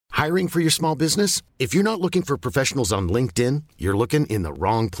Hiring for your small business? If you're not looking for professionals on LinkedIn, you're looking in the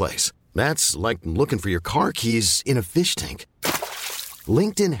wrong place. That's like looking for your car keys in a fish tank.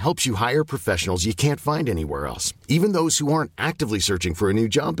 LinkedIn helps you hire professionals you can't find anywhere else, even those who aren't actively searching for a new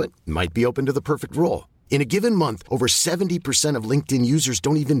job but might be open to the perfect role. In a given month, over 70% of LinkedIn users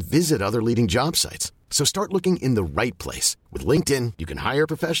don't even visit other leading job sites. So start looking in the right place. With LinkedIn, you can hire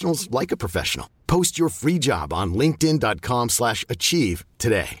professionals like a professional. Post your free job on linkedin.com/achieve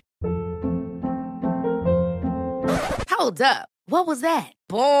today. Hold up. What was that?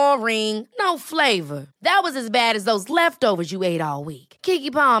 Boring. No flavor. That was as bad as those leftovers you ate all week.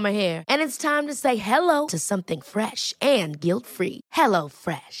 Keke Palmer here. And it's time to say hello to something fresh and guilt-free. Hello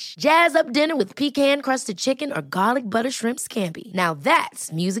Fresh. Jazz up dinner with pecan-crusted chicken or garlic butter shrimp scampi. Now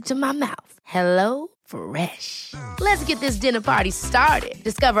that's music to my mouth. Hello Fresh. Let's get this dinner party started.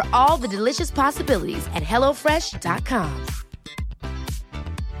 Discover all the delicious possibilities at hellofresh.com.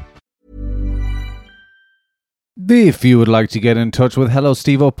 If you would like to get in touch with Hello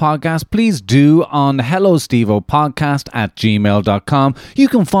Steve-O Podcast, please do on hellostevopodcast@gmail.com. You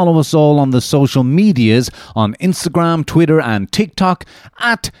can follow us all on the social medias on Instagram, Twitter and TikTok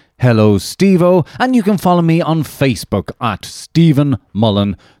at Hello Steve-O, and you can follow me on Facebook at Stephen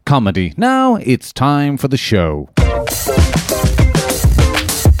Mullen Comedy. Now it's time for the show.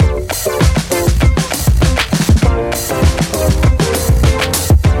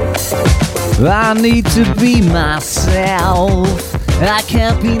 I need to be myself. I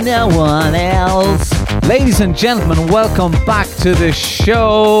can't be no one else. Ladies and gentlemen, welcome back to the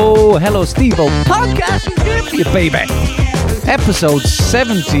show. Hello Steve-O Podcast is here for you, baby. Episode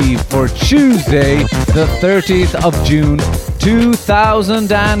 70 for Tuesday, the 30th of June,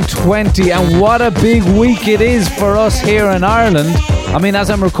 2020. And what a big week it is for us here in Ireland. I mean, as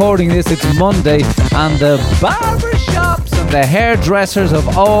I'm recording this, it's Monday, and the barbershops and the hairdressers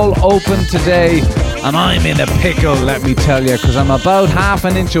have all opened today. And I'm in a pickle, let me tell you, because I'm about half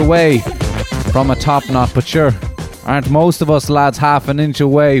an inch away from a top knot. But sure, aren't most of us lads half an inch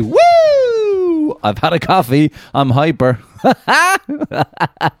away? Woo! I've had a coffee. I'm hyper.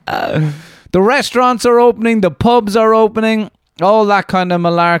 The restaurants are opening, the pubs are opening, all that kind of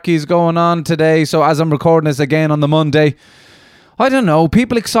malarkey is going on today. So as I'm recording this again on the Monday, I don't know,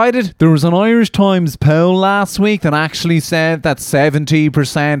 people excited? There was an Irish Times poll last week that actually said that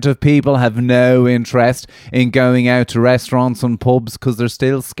 70% of people have no interest in going out to restaurants and pubs because they're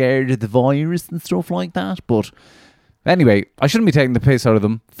still scared of the virus and stuff like that. But anyway, I shouldn't be taking the piss out of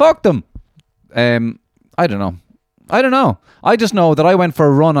them. Fuck them. I don't know. I just know that I went for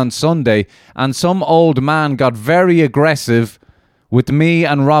a run on Sunday and some old man got very aggressive with me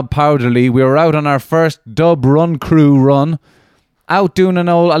and Rob Powderly. We were out on our first Dub Run Crew run, out doing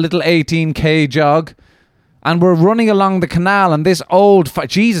a little 18k jog, and we're running along the canal, and this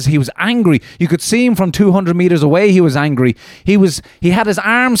Jesus, he was angry. You could see him from 200 meters away. He was angry. He had his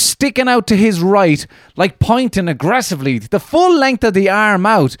arm sticking out to his right, like pointing aggressively, the full length of the arm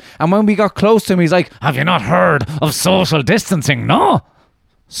out. And when we got close to him, he's like, "Have you not heard of social distancing? No."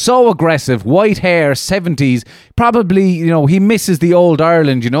 So aggressive, white hair, 70s, probably, he misses the old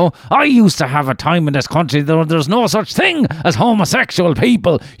Ireland, I used to have a time in this country, there's no such thing as homosexual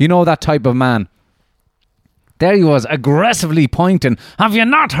people, that type of man. There he was, aggressively pointing, "Have you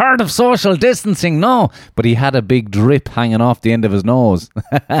not heard of social distancing? No." But he had a big drip hanging off the end of his nose.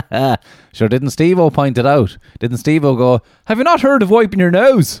 Sure, didn't Steve-O point it out? Didn't Steve-O go, "Have you not heard of wiping your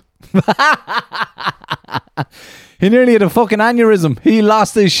nose?" He nearly had a fucking aneurysm. He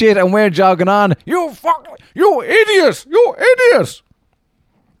lost his shit and we're jogging on. You idiot!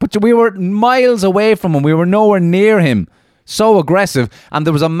 But we were miles away from him. We were nowhere near him. So aggressive. And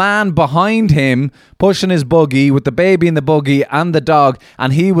there was a man behind him pushing his buggy with the baby in the buggy and the dog.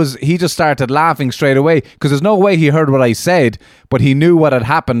 And he just started laughing straight away because there's no way he heard what I said, but he knew what had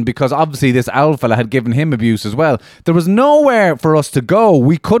happened because obviously this owl fella had given him abuse as well. There was nowhere for us to go.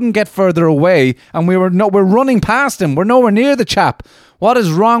 We couldn't get further away and we're running past him. We're nowhere near the chap. What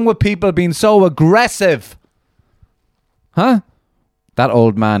is wrong with people being so aggressive? Huh? That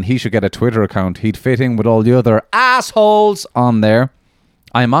old man, he should get a Twitter account. He'd fit in with all the other assholes on there.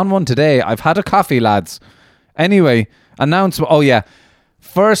 I'm on one today. I've had a coffee, lads. Anyway, announcement. Oh, yeah.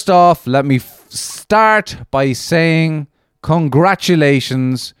 First off, let me start by saying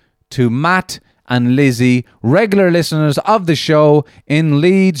congratulations to Matt and Lizzie, regular listeners of the show in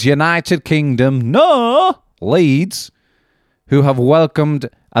Leeds, United Kingdom. No, Leeds, who have welcomed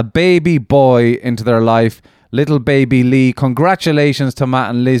a baby boy into their life. Little baby Lee. Congratulations to Matt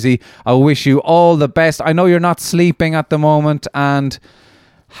and Lizzie. I wish you all the best. I know you're not sleeping at the moment and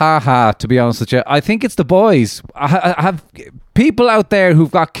Ha, to be honest with you. I think it's the boys. I have people out there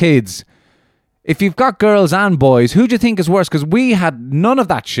who've got kids. If you've got girls and boys, who do you think is worse? Because we had none of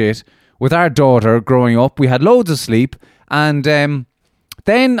that shit with our daughter growing up. We had loads of sleep. And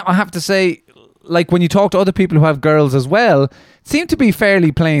then I have to say, like when you talk to other people who have girls as well, it seemed to be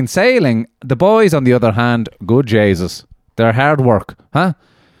fairly plain sailing. The boys, on the other hand, good Jesus. They're hard work, huh?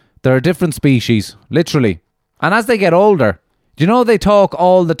 They're a different species, literally. And as they get older, do you know they talk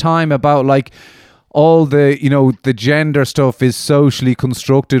all the time about like all the, you know, the gender stuff is socially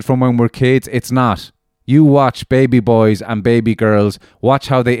constructed from when we're kids? It's not. You watch baby boys and baby girls, watch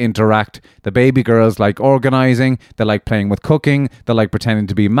how they interact. The baby girls like organising, they like playing with cooking, they like pretending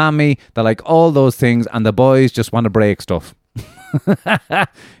to be mammy, they like all those things, and the boys just want to break stuff.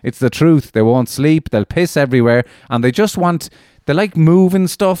 It's the truth. They won't sleep, they'll piss everywhere, and they just want, they like moving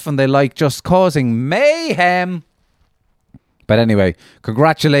stuff and they like just causing mayhem. But anyway,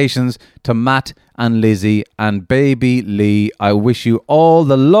 congratulations to Matt and Lizzie and baby Lee. I wish you all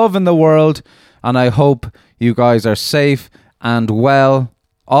the love in the world, and I hope you guys are safe and well.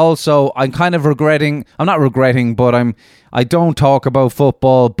 Also, I'm kind of regretting, I'm not regretting, but I don't talk about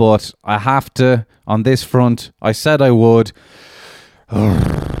football, but I have to on this front. I said I would.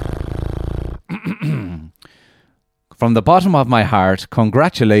 From the bottom of my heart,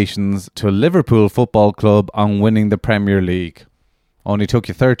 congratulations to Liverpool Football Club on winning the Premier League. Only took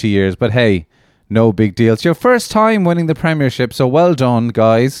you 30 years, but hey, no big deal. It's your first time winning the Premiership, so well done,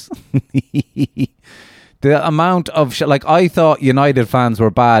 guys. The amount of like, I thought United fans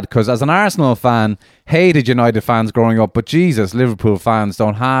were bad because as an Arsenal fan, hated United fans growing up, but Jesus, Liverpool fans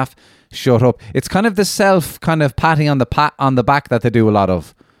don't half shut up. It's kind of the self kind of patting on the back that they do a lot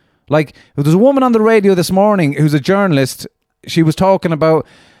of. Like, there's a woman on the radio this morning who's a journalist. She was talking about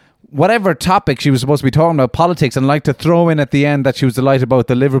whatever topic she was supposed to be talking about, politics, and like to throw in at the end that she was delighted about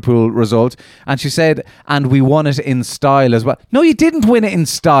the Liverpool result. And she said, and we won it in style as well. No, you didn't win it in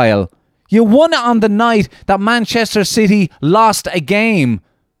style. You won it on the night that Manchester City lost a game.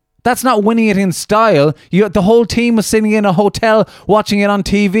 That's not winning it in style. The whole team was sitting in a hotel watching it on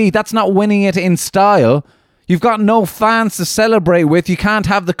TV. That's not winning it in style. You've got no fans to celebrate with. You can't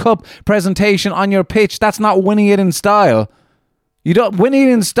have the cup presentation on your pitch. That's not winning it in style. Winning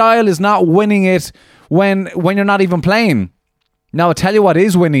it in style is not winning it when you're not even playing. Now, I'll tell you what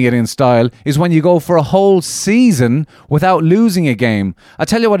is winning it in style is when you go for a whole season without losing a game. I'll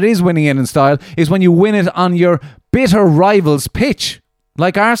tell you what is winning it in style is when you win it on your bitter rival's pitch,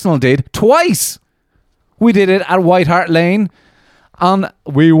 like Arsenal did twice. We did it at White Hart Lane. And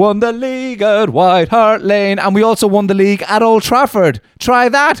we won the league at White Hart Lane. And we also won the league at Old Trafford. Try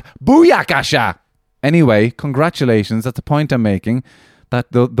that. Booyakasha. Anyway, congratulations. That's the point I'm making. That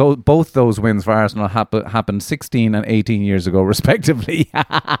both those wins for Arsenal happened 16 and 18 years ago, respectively.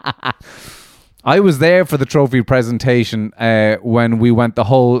 I was there for the trophy presentation when we went the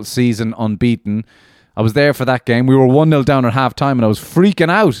whole season unbeaten. I was there for that game. We were 1-0 down at half-time and I was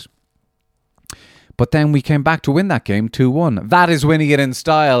freaking out. But then we came back to win that game 2-1. That is winning it in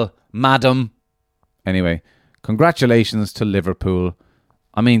style, madam. Anyway, congratulations to Liverpool.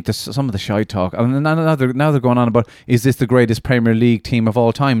 I mean, some of the shy talk. And now they're going on about, is this the greatest Premier League team of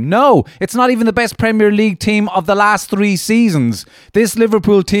all time? No, it's not even the best Premier League team of the last 3 seasons. This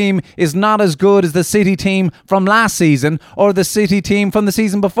Liverpool team is not as good as the City team from last season or the City team from the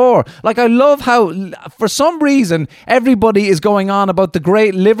season before. Like, I love how, for some reason, everybody is going on about the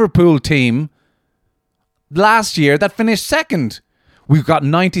great Liverpool team last year that finished second. We've got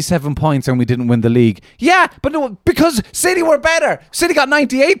 97 points and we didn't win the league. Yeah, but no, because City were better. City got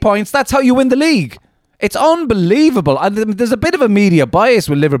 98 points. That's how you win the league. It's unbelievable. And there's a bit of a media bias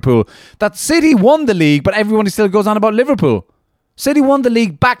with Liverpool that City won the league, but everyone still goes on about Liverpool. City won the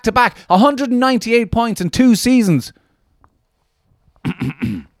league back to back. 198 points in 2 seasons.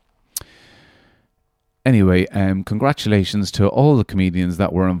 Anyway, congratulations to all the comedians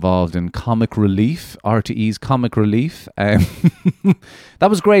that were involved in Comic Relief, RTE's Comic Relief. That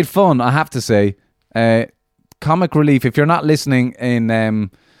was great fun, I have to say. Comic Relief, if you're not listening in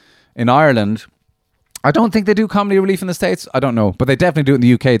Ireland, I don't think they do Comedy Relief in the States. I don't know, but they definitely do it in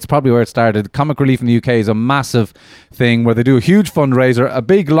the UK. It's probably where it started. Comic Relief in the UK is a massive thing where they do a huge fundraiser, a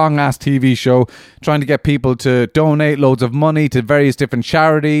big long-ass TV show, trying to get people to donate loads of money to various different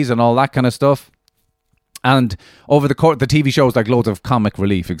charities and all that kind of stuff. And over the TV shows, like loads of comic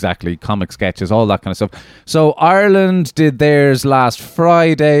relief, exactly, comic sketches, all that kind of stuff. So Ireland did theirs last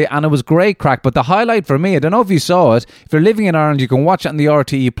Friday, and it was great crack. But the highlight for me, I don't know if you saw it, if you're living in Ireland, you can watch it on the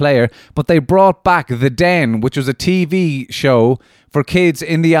RTE player, but they brought back The Den, which was a TV show for kids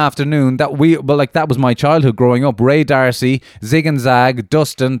in the afternoon that that was my childhood growing up. Ray Darcy, Zig and Zag,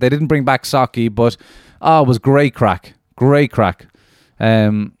 Dustin. They didn't bring back Saki, but it was great crack. Great crack.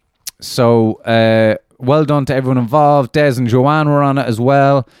 Well done to everyone involved. Des and Joanne were on it as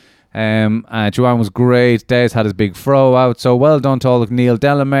well. Joanne was great. Des had his big fro out. So well done to all of Neil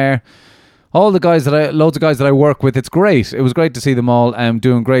Delamere. All the guys loads of guys that I work with. It's great. It was great to see them all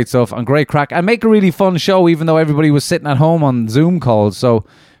doing great stuff and great crack. And make a really fun show, even though everybody was sitting at home on Zoom calls. So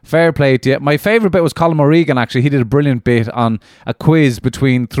fair play to you. My favourite bit was Colin O'Regan, actually. He did a brilliant bit on a quiz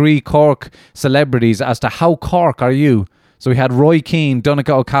between 3 Cork celebrities as to how Cork are you. So we had Roy Keane, Donncha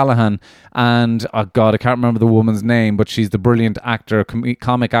O'Callaghan, and, I can't remember the woman's name, but she's the brilliant actor,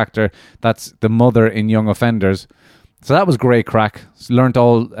 comic actor, that's the mother in Young Offenders. So that was great crack. Learned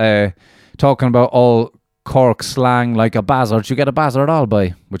all, talking about all Cork slang, like a bazzard. You get a bazzard all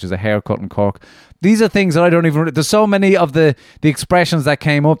by, which is a haircut in Cork. These are things that I don't even... There's so many of the expressions that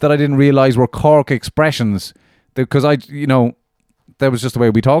came up that I didn't realise were Cork expressions. Because that was just the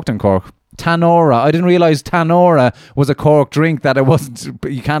way we talked in Cork. Tanora. I didn't realise Tanora was a Cork drink, that it wasn't.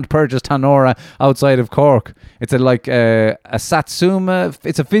 You can't purchase Tanora outside of Cork. It's a Satsuma.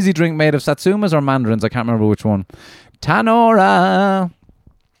 It's a fizzy drink made of Satsumas or mandarins. I can't remember which one. Tanora.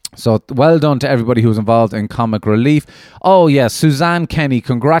 So well done to everybody who was involved in comic relief. Oh yes, Suzanne Kenny,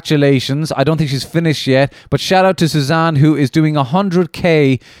 congratulations. I don't think she's finished yet, but shout out to Suzanne, who is doing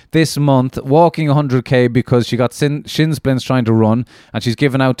 100k this month, walking 100k because she got shin splints trying to run, and she's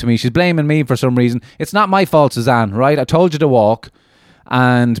given out to me. She's blaming me for some reason. It's not my fault, Suzanne, right? I told you to walk.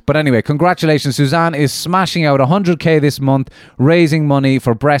 But anyway, congratulations. Suzanne is smashing out 100k this month, raising money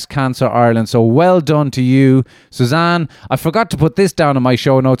for Breast Cancer Ireland. So well done to you, Suzanne. I forgot to put this down in my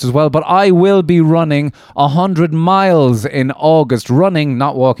show notes as well, but I will be running 100 miles in August. Running,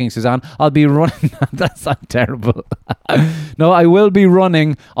 not walking, Suzanne. I'll be running. That sounds terrible. No, I will be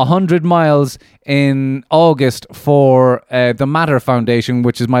running 100 miles in August for the Mater Foundation,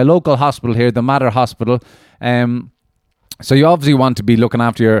 which is my local hospital here, the Mater Hospital. So you obviously want to be looking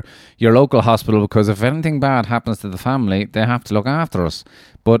after your local hospital, because if anything bad happens to the family, they have to look after us.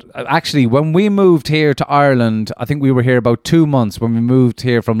 But actually, when we moved here to Ireland, I think we were here about 2 months when we moved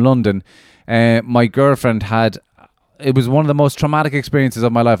here from London, my girlfriend it was one of the most traumatic experiences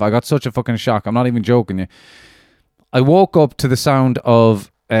of my life. I got such a fucking shock. I'm not even joking you. I woke up to the sound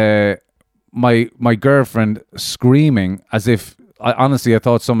of my girlfriend screaming as if... I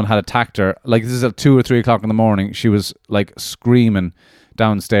thought someone had attacked her. Like, this is at 2 or 3 o'clock in the morning. She was like screaming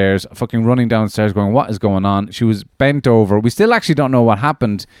downstairs, fucking running downstairs going, what is going on? She was bent over. We still actually don't know what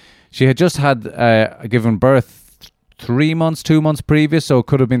happened. She had just had given birth 2 months previous, so it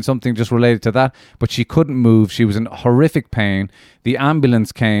could have been something just related to that, but she couldn't move. She was in horrific pain. The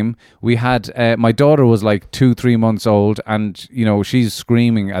ambulance came. We had my daughter was like 2-3 months old, and she's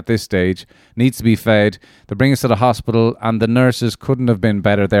screaming at this stage, needs to be fed. They bring us to the hospital, and the nurses couldn't have been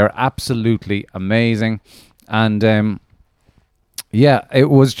better. They're absolutely amazing. And it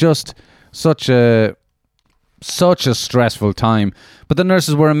was just such a stressful time, but the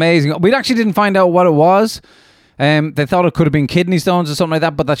nurses were amazing. We actually didn't find out what it was. They thought it could have been kidney stones or something like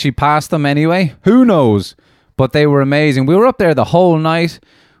that, but that she passed them anyway. Who knows? But they were amazing. We were up there the whole night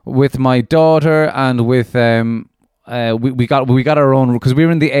with my daughter, and with we got our own, because we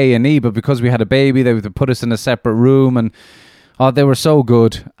were in the A&E, but because we had a baby, they would put us in a separate room, and they were so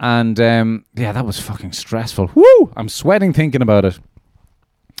good. And that was fucking stressful. Woo! I'm sweating thinking about it.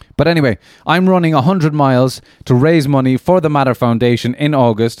 But anyway, I'm running 100 miles to raise money for the Mater Foundation in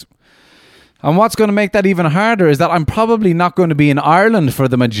August. And what's going to make that even harder is that I'm probably not going to be in Ireland for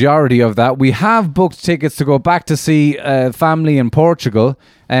the majority of that. We have booked tickets to go back to see family in Portugal.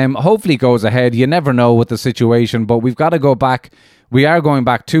 Hopefully it goes ahead. You never know with the situation, but we've got to go back. We are going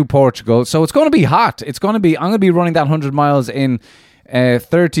back to Portugal. So it's going to be hot. I'm going to be running that 100 miles in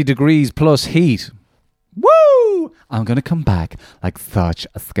 30 degrees plus heat. Woo! I'm going to come back like such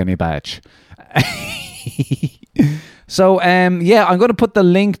a skinny bitch. So, I'm going to put the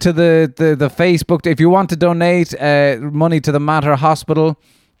link to the Facebook. If you want to donate money to the Mater Hospital,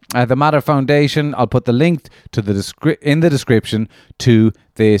 the Mater Foundation, I'll put the link to in the description to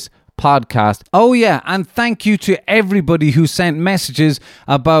this podcast. Oh yeah, and thank you to everybody who sent messages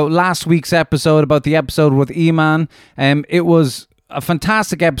about last week's episode, about the episode with Eman. It was a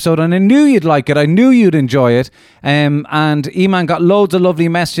fantastic episode, and I knew you'd like it. I knew you'd enjoy it. And Eman got loads of lovely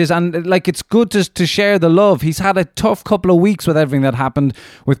messages, and like, it's good to share the love. He's had a tough couple of weeks with everything that happened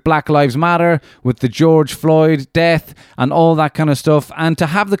with Black Lives Matter, with the George Floyd death, and all that kind of stuff. And to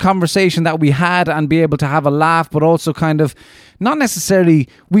have the conversation that we had and be able to have a laugh, but also kind of not necessarily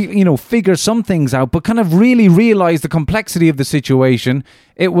figure some things out, but kind of really realize the complexity of the situation.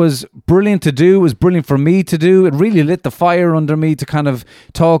 It was brilliant to do. It was brilliant for me to do. It really lit the fire under me to kind of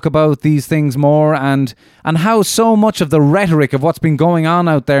talk about these things more, and how so much of the rhetoric of what's been going on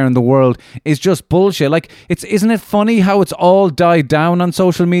out there in the world is just bullshit. Like, isn't it funny how it's all died down on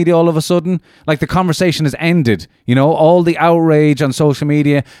social media all of a sudden? Like, the conversation has ended. All the outrage on social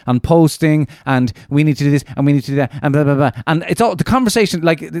media and posting, and we need to do this and we need to do that and blah blah blah. And it's all the conversation.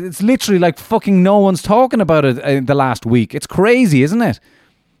 Like, it's literally like fucking no one's talking about it in the last week. It's crazy, isn't it?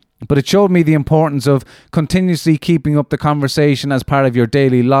 But it showed me the importance of continuously keeping up the conversation as part of your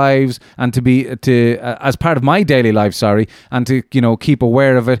daily lives, and as part of my daily life, and to keep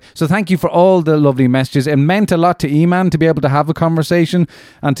aware of it. So thank you for all the lovely messages. It meant a lot to Eman to be able to have a conversation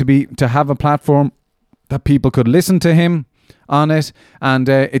and to have a platform that people could listen to him on it, and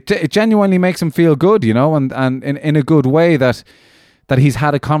it genuinely makes him feel good, and in a good way that he's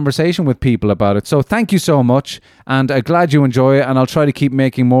had a conversation with people about it. So thank you so much, and I'm glad you enjoy it, and I'll try to keep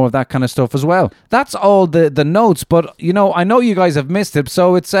making more of that kind of stuff as well. That's all the notes, but I know you guys have missed it,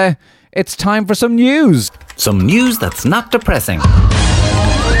 so it's time for some news. Some news that's not depressing.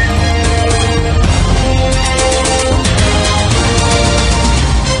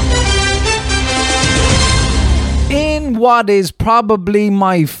 In what is probably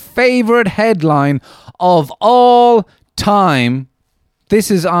my favorite headline of all time, this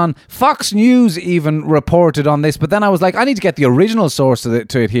is on Fox News, even reported on this, but then I was like, I need to get the original source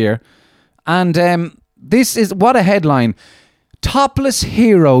to it here. And this is, what a headline. Topless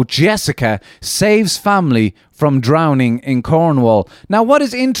hero Jessica saves family from drowning in Cornwall. Now, what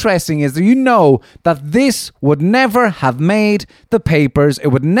is interesting is that that this would never have made the papers. It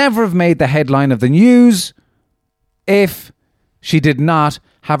would never have made the headline of the news if she did not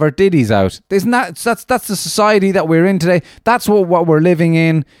have her ditties out. Isn't that's the society that we're in today. That's what we're living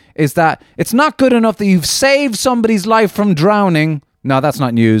in, is that it's not good enough that you've saved somebody's life from drowning. No, that's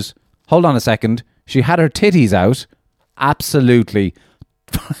not news. Hold on a second. She had her titties out. Absolutely.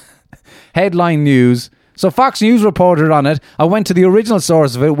 Headline news. So Fox News reported on it. I went to the original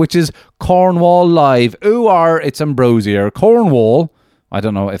source of it, which is Cornwall Live. It's Ambrosier. Cornwall. I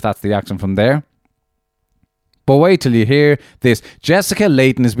don't know if that's the accent from there. But wait till you hear this. Jessica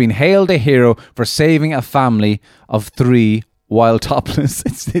Layton has been hailed a hero for saving a family of 3 while topless.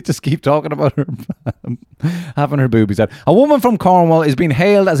 They just keep talking about her having her boobies out. A woman from Cornwall is being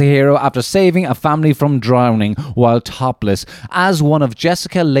hailed as a hero after saving a family from drowning while topless. As one of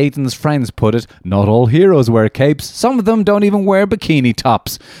Jessica Layton's friends put it, not all heroes wear capes. Some of them don't even wear bikini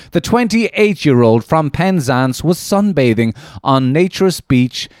tops. The 28-year-old from Penzance was sunbathing on Nature's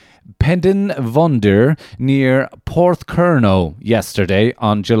Beach, Pendenwonder, near Porthcurno yesterday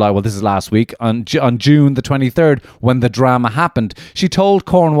on last week, on June the 23rd, when the drama happened. She told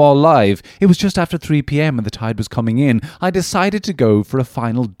Cornwall Live, "It was just after 3 p.m. and the tide was coming in. I decided to go for a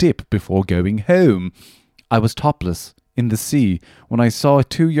final dip before going home. I was topless in the sea when I saw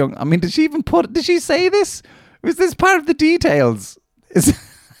 2 young..." I mean, did she say this? Was this part of the details?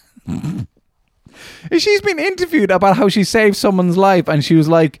 She's been interviewed about how she saved someone's life, and she was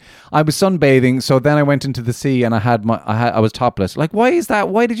like, "I was sunbathing, so then I went into the sea and I was topless." Like, why is that?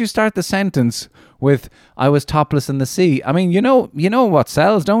 Why did you start the sentence with "I was topless in the sea"? I mean, you know what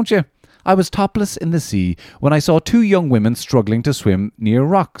sells, don't you? "I was topless in the sea when I saw 2 young women struggling to swim near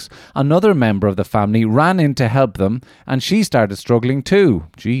rocks. Another member of the family ran in to help them, and she started struggling too."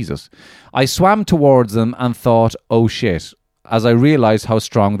 Jesus. "I swam towards them and thought, oh shit, as I realised how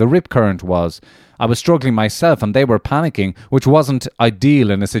strong the rip current was. I was struggling myself and they were panicking, which wasn't ideal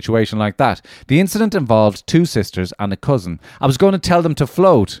in a situation like that. The incident involved 2 sisters and a cousin. I was going to tell them to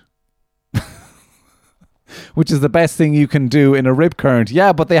float." Which is the best thing you can do in a rip current.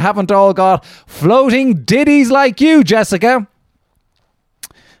 Yeah, but they haven't all got floating ditties like you, Jessica.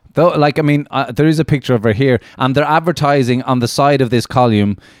 Though, there is a picture of her here, and they're advertising on the side of this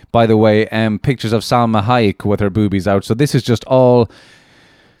column, by the way, pictures of Salma Hayek with her boobies out. So this is just all...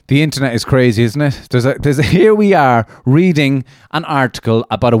 The internet is crazy, isn't it? Here we are reading an article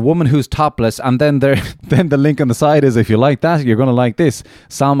about a woman who's topless, and then the link on the side is, if you like that, you're going to like this.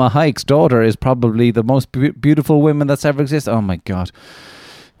 Salma Hayek's daughter is probably the most beautiful woman that's ever existed. Oh my God.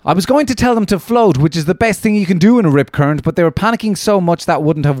 I was going to tell them to float, which is the best thing you can do in a rip current, but they were panicking so much that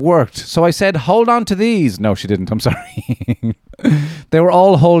wouldn't have worked. So I said, hold on to these. No, she didn't. I'm sorry. They were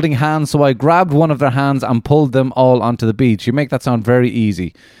all holding hands, so I grabbed one of their hands and pulled them all onto the beach. You make that sound very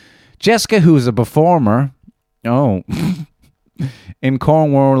easy. Jessica, who is a performer, in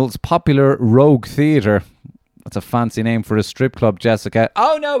Cornwall's popular Rogue Theatre. That's a fancy name for a strip club, Jessica.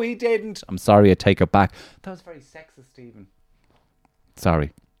 Oh, no, he didn't. I'm sorry, I take it back. That was very sexist, Stephen.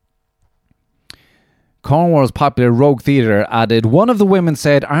 Sorry. Cornwall's popular Rogue Theatre added, one of the women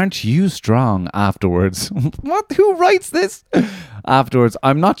said, aren't you strong afterwards? What? Who writes this? Afterwards,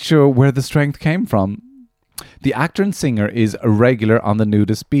 I'm not sure where the strength came from. The actor and singer is a regular on the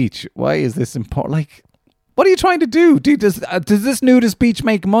nudist beach. Why is this important? Like, what are you trying to do? Does this nudist beach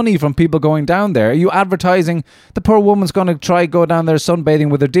make money from people going down there? Are you advertising the poor woman's going to try go down there sunbathing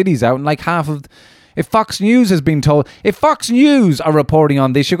with her ditties out, and like half of... If Fox News has been told... If Fox News are reporting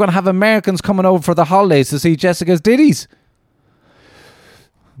on this, you're going to have Americans coming over for the holidays to see Jessica's ditties.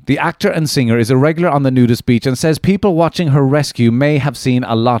 The actor and singer is a regular on the nudist beach and says people watching her rescue may have seen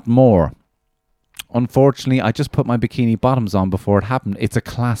a lot more. Unfortunately, I just put my bikini bottoms on before it happened. It's a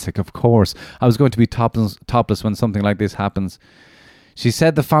classic, of course. I was going to be topless when something like this happens. She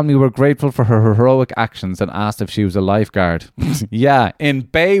said the family were grateful for her heroic actions and asked if she was a lifeguard. Yeah, in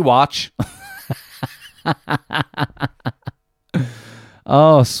Baywatch.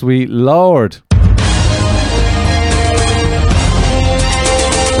 Oh, sweet Lord.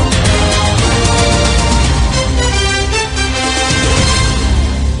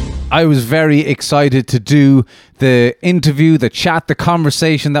 I was very excited to do the interview, the chat, the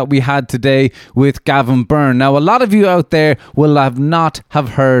conversation that we had today with Gavin Byrne. Now, a lot of you out there will not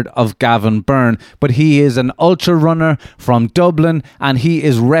have heard of Gavin Byrne, but he is an ultra runner from Dublin and he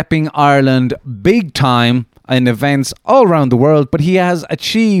is repping Ireland big time in events all around the world, but he has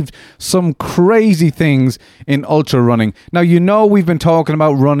achieved some crazy things in ultra running. Now, you know, we've been talking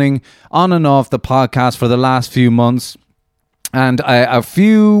about running on and off the podcast for the last few months. And a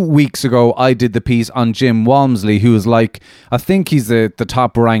few weeks ago, I did the piece on Jim Walmsley, who is like, I think he's the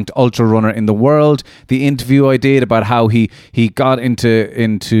top ranked ultra runner in the world. The interview I did about how he got into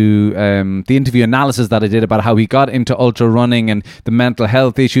the interview analysis that I did about how he got into ultra running and the mental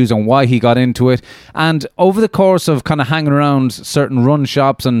health issues and why he got into it. And over the course of kind of hanging around certain run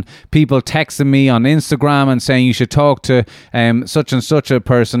shops and people texting me on Instagram and saying you should talk to such and such a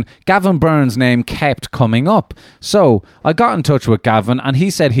person, Gavin Byrne's name kept coming up. So I got in touch with Gavin and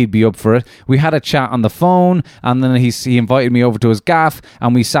he said he'd be up for it. We had a chat on the phone and then he invited me over to his gaff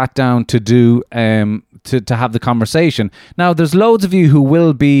and we sat down to do to have the conversation. Now, there's loads of you who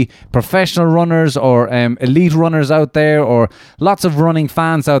will be professional runners or elite runners out there, or lots of running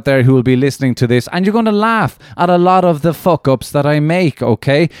fans out there who will be listening to this, and you're going to laugh at a lot of the fuck-ups that I make,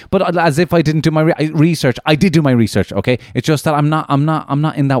 okay? But as if I didn't do my research. I did do my research, okay? It's just that I'm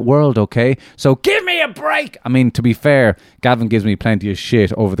not in that world, okay? So give me a break! I mean, to be fair, Gavin gives me plenty of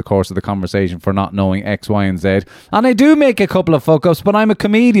shit over the course of the conversation for not knowing X, Y, and Z. And I do make a couple of fuck-ups, but I'm a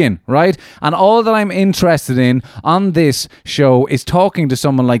comedian, right? And all that I'm interested in on this show is talking to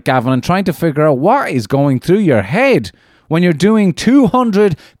someone like Gavin and trying to figure out what is going through your head when you're doing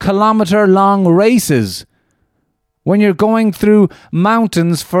 200-kilometer long races, when you're going through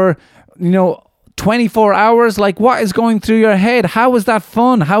mountains for, 24 hours. Like, what is going through your head? How is that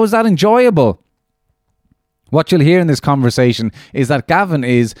fun? How is that enjoyable? What you'll hear in this conversation is that Gavin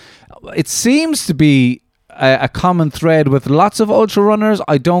it seems to be a common thread with lots of ultra runners.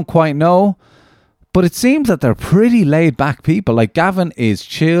 I don't quite know, but it seems that they're pretty laid back people. Like, Gavin is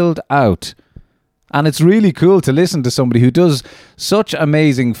chilled out. And it's really cool to listen to somebody who does such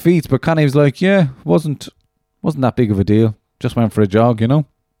amazing feats, but kind of was like, yeah, wasn't that big of a deal. Just went for a jog,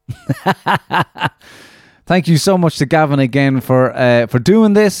 Thank you so much to Gavin again for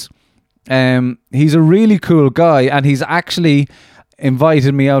doing this. He's a really cool guy, and he's actually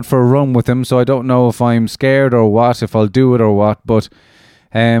invited me out for a run with him, so I don't know if I'm scared or what, if I'll do it or what, but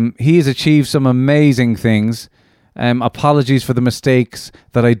he has achieved some amazing things. Apologies for the mistakes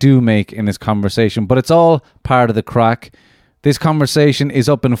that I do make in this conversation, but it's all part of the crack. This conversation is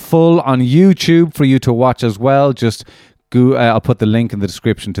up in full on YouTube for you to watch as well. Just go, I'll put the link in the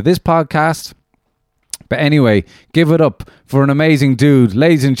description to this podcast. But anyway, give it up for an amazing dude.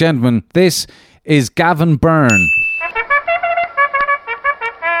 Ladies and gentlemen, this is Gavin Byrne.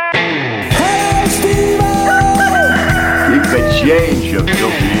 Hey, Steve-O! Keep the change, you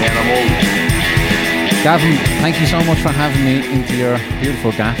filthy animal. Gavin, thank you so much for having me into your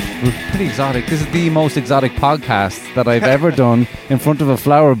beautiful gaff. It was pretty exotic. This is the most exotic podcast that I've ever done, in front of a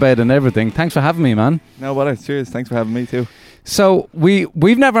flower bed and everything. Thanks for having me, man. No bother. Cheers. Thanks for having me too. So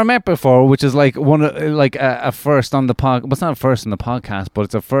we've never met before, which is like a first on the pod. Well, it's not a first on the podcast, but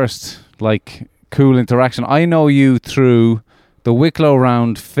it's a first like cool interaction. I know you through the Wicklow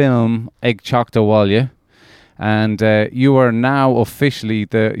Round film Ag Chocta Walya, and you are now officially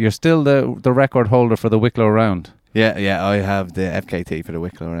you're still the record holder for the Wicklow Round. Yeah, I have the FKT for the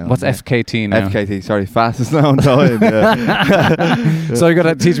Wicklow Round. What's FKT now? FKT, sorry, fastest known time. Yeah. So you got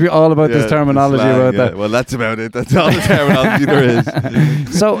to teach me all about this terminology slang, about that. Well, that's about it. That's all the terminology there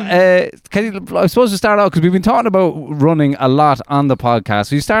is. So, can you, I suppose to start out, because we've been talking about running a lot on the podcast.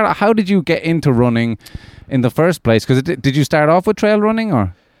 So you start out, how did you get into running in the first place? Because did you start off with trail running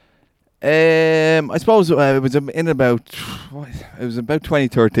or? I suppose it was about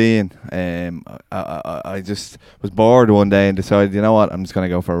 2013. I just was bored one day and decided, you know what, I'm just going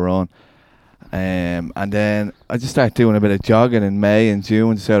to go for a run. And then I just started doing a bit of jogging in May and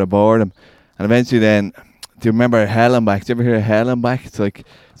June just out of boredom. And eventually then, do you remember Hellenbach? Did you ever hear of Hellenbach? It's like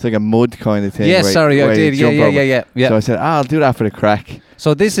a mud kind of thing. Yes, I did. Yeah. So I said, I'll do that for the crack.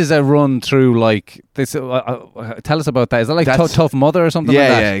 So this is a run through like this. Tell us about that. Is that like Tough Mudder or something like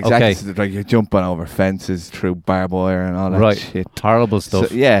that? Yeah, exactly. Okay. So like you're jumping over fences through barbed wire and all that shit. Horrible stuff.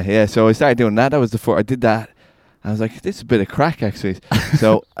 So, yeah. So I started doing that. That was I did that. I was like, this is a bit of crack actually.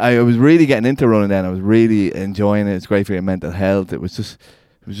 So I was really getting into running then. I was really enjoying it. It's great for your mental health. It was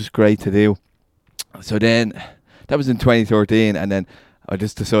just great to do. So then that was in 2013, and then I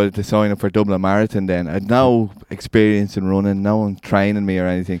just decided to sign up for Dublin Marathon then. I had no experience in running, no one training me or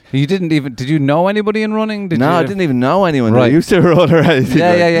anything. Did you know anybody in running? I didn't even know anyone that used to run or anything.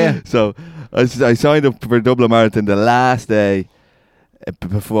 Yeah. So I signed up for Dublin Marathon the last day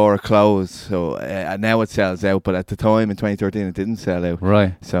before it closed. So now it sells out, but at the time in 2013 it didn't sell out.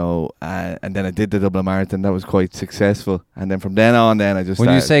 Right. So and then I did the Dublin Marathon. That was quite successul. And then from then on, I just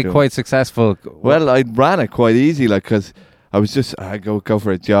when you say quite successful, well, I ran it quite easy, like because I go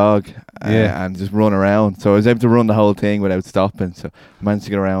for a jog and just run around. So I was able to run the whole thing without stopping. So I managed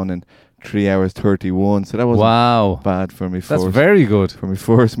to get around in 3 hours 31. So that wasn't bad for me. That's very good for my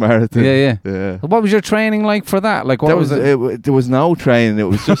first marathon. Yeah. What was your training like for that? Like what was it? There was no training. It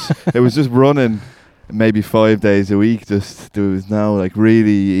was just running. Maybe 5 days a week. Just there was no like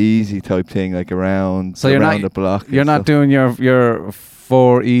really easy type thing like around. So around the block. You're not doing your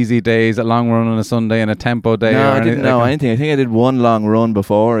 4 easy days, a long run on a Sunday and a tempo day. No, I didn't know anything. I think I did one long run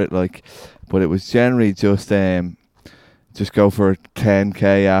before it, but it was generally just go for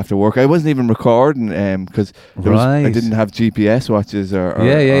 10k after work. I wasn't even recording because I didn't have GPS watches or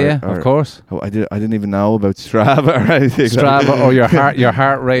of course. I didn't even know about Strava or anything. Strava or your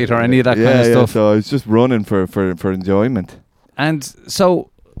heart rate or any of that kind of stuff. So I was just running for enjoyment. And so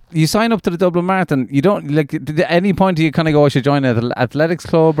you sign up to the Dublin Marathon. You don't did at any point do you kind of go, I should join an athletics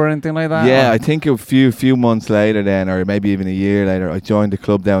club or anything like that? Yeah, I think a few months later then, or maybe even a year later, I joined a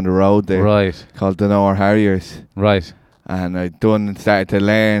club down the road there, called Dunor Harriers. Right. And I started to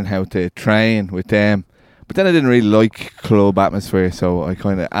learn how to train with them. But then I didn't really like club atmosphere, so I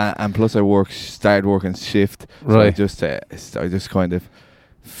kind of and plus I started working shift. So I just kind of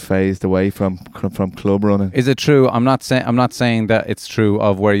phased away from club running. Is it true? I'm not saying that it's true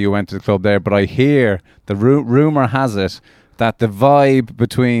of where you went to the club there, but I hear the rumor has it that the vibe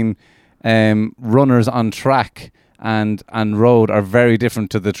between runners on track and road are very different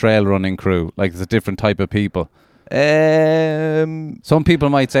to the trail running crew. Like it's a different type of people. Some people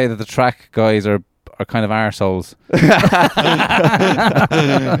might say that the track guys are kind of arseholes.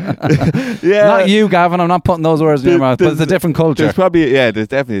 Yeah. Not you, Gavin. I'm not putting those words in your mouth, but it's a different culture. There's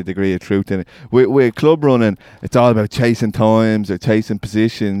definitely a degree of truth in it. With club running, it's all about chasing times or chasing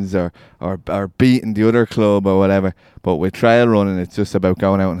positions or beating the other club or whatever. But with trail running, it's just about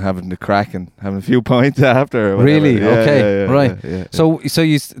going out and having the crack and having a few points after. Really? Yeah, okay. yeah, right. Yeah. So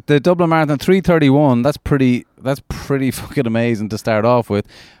the Dublin Marathon 3:31. That's pretty fucking amazing to start off with.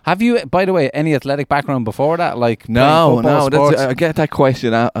 Have you, by the way, any athletic background before that? Like no. I get that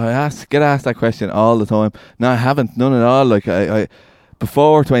question. I get asked that question all the time. No, I haven't. None at all. Like I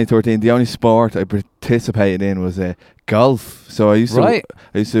before 2013, the only sport I participated in was golf. So I used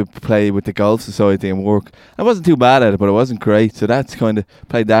to play with the golf society and work. I wasn't too bad at it, but it wasn't great. So that's kind of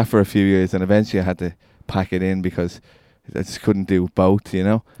played that for a few years, and eventually I had to pack it in because I just couldn't do both, you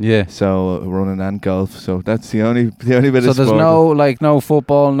know. Yeah. So running and golf. So that's the only bit of sport. So there's no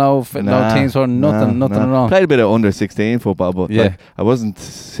football, no teams or nothing at all. Played a bit of under 16 football, but I wasn't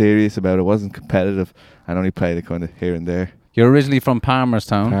serious about it. Wasn't competitive. I only played it kind of here and there. You're originally from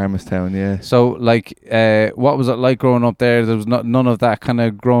Palmerstown. Palmerstown, yeah. So, what was it like growing up there? There was none of that kind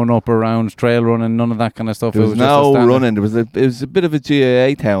of growing up around trail running, none of that kind of stuff. There was no running. It was a bit of a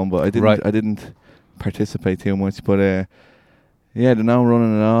GAA town, but I didn't participate too much. But Yeah, they're now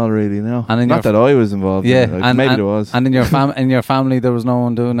running at all, really, now. And in Not that I was involved yeah, in it. Like, maybe there was. And in your family, there was no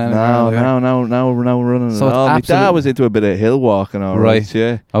one doing anything? No, running So at all. My dad absolute- was into a bit of hill walking, all right.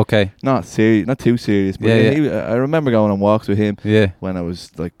 Yeah. Okay. Not too serious. But I remember going on walks with him Yeah. when I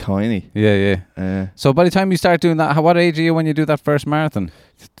was like tiny. Yeah. So by the time you start doing that, what age are you when you do that first marathon?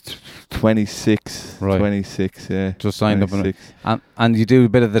 26. Right. 26, yeah. Just signed up. 26. And you do a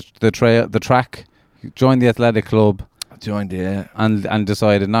bit of the track, you join the athletic club. Joined, yeah. And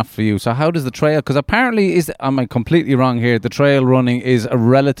decided not for you. So how does the trail, because apparently, am I completely wrong here, the trail running is a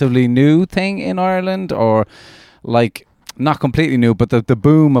relatively new thing in Ireland, or like not completely new, but the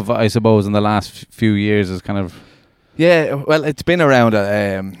boom of, I suppose, in the last few years is kind of... Yeah, well, it's been around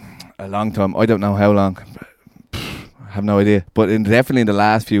a long time. I don't know how long. I have no idea. But definitely in the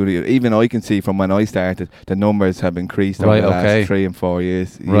last few years, even I can see from when I started, the numbers have increased over the last 3 and 4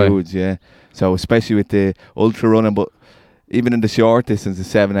 years. Huge, yeah. So especially with the ultra running, but even in the short distance, the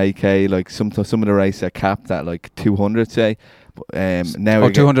 7, 8K, like some of the races are capped at like 200, say. Now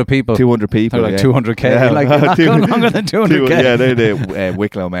 200 people. 200 people. They're like yeah. 200K. Yeah. You're like, you're not going longer than 200K. Yeah, they're the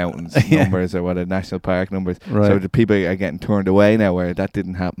Wicklow Mountains numbers, or what, the national park numbers. Right. So the people are getting turned away now, where that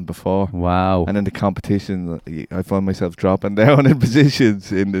didn't happen before. Wow. And in the competition, I find myself dropping down in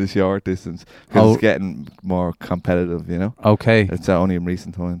positions in the short distance because it's getting more competitive, you know. Okay. It's only in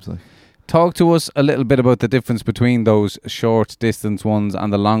recent times, like. Talk to us a little bit about the difference between those short distance ones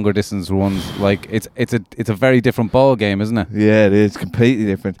and the longer distance ones. Like it's a very different ball game, isn't it? Yeah, it is completely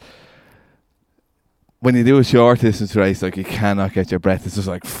different. When you do a short distance race, like, you cannot get your breath. It's just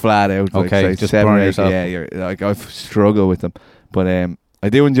like flat out. Okay, like, just 7 burn or 8, yourself. Yeah, you're like, I struggle with them, but I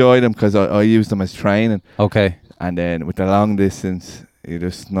do enjoy them because I use them as training. Okay. And then with the long distance, you're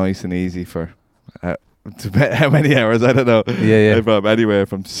just nice and easy for. How many hours? I don't know. Yeah. From anywhere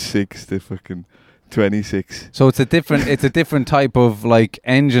from 6 to fucking 26. So it's a different type of like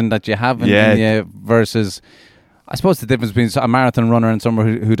engine that you have in you versus, I suppose, the difference between a marathon runner and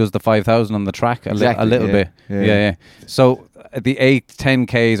someone who does the 5,000 on the track a little bit. Yeah. So the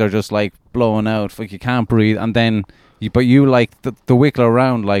 8-10Ks are just like blowing out, like you can't breathe, and then but you like the Wicklow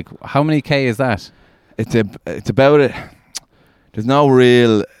round. Like, how many K is that? It's about it. There's no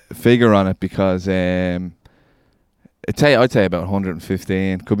real figure on it because I'd say about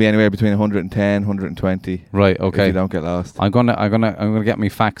 115. Could be anywhere between 110, 120. Right. Okay. If you don't get lost. I'm gonna get me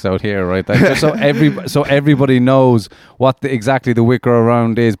facts out here, right? Just so everybody knows what exactly the Wicklow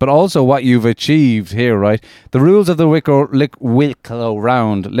round is, but also what you've achieved here, right? The rules of the Wicklow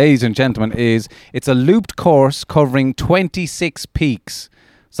round, ladies and gentlemen, is it's a looped course covering 26 peaks.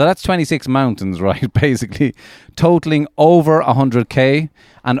 So that's 26 mountains, right, basically, totaling over 100K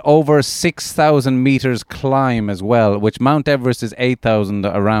and over 6,000 meters climb as well, which Mount Everest is 8,000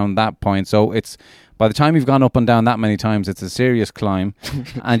 around that point. So it's, by the time you've gone up and down that many times, it's a serious climb.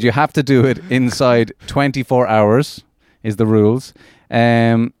 And you have to do it inside 24 hours is the rules.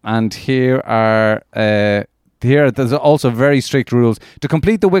 And there's also very strict rules. To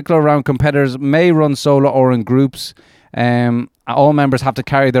complete the Wicklow round, competitors may run solo or in groups. All members have to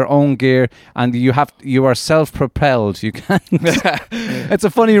carry their own gear, and you are self-propelled. You can't. It's a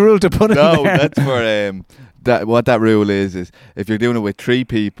funny rule to put in there. No, that's for what that rule is if you're doing it with 3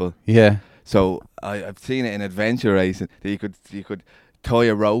 people. Yeah. So I've seen it in adventure racing that you could tie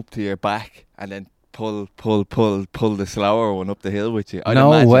a rope to your back and then pull the slower one up the hill with you.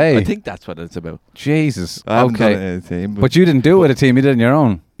 No way. I think that's what it's about. Jesus. I haven't done it Okay. in a team, But you didn't do it with a team. You did it on your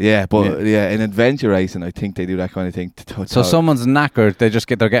own. Yeah, but in adventure racing, I think they do that kind of thing. So someone's knackered.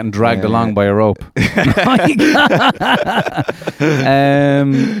 They're getting dragged along by a rope.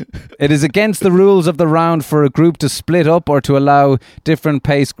 It is against the rules of the round for a group to split up or to allow different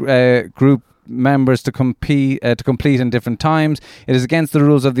pace group members to complete in different times. It is against the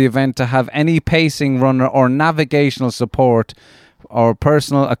rules of the event to have any pacing runner or navigational support or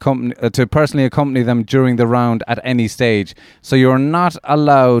personally accompany them during the round at any stage. So you're not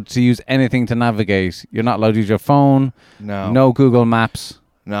allowed to use anything to navigate. You're not allowed to use your phone. No Google Maps.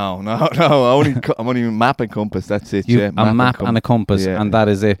 No. I'm only map and compass. That's it. A map and a compass, and that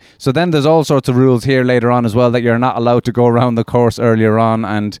is it. So then there's all sorts of rules here later on as well, that you're not allowed to go around the course earlier on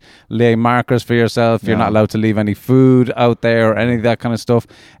and lay markers for yourself. You're not allowed to leave any food out there or any of that kind of stuff.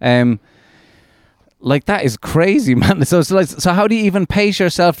 Like, that is crazy, man. So how do you even pace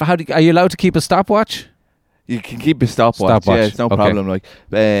yourself? Are you allowed to keep a stopwatch? You can keep a stopwatch. Yeah, it's no problem. Like,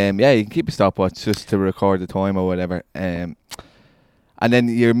 you can keep a stopwatch just to record the time or whatever. And then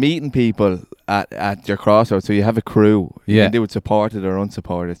you're meeting people at your crossroads. So you have a crew. You Yeah. can do it supported or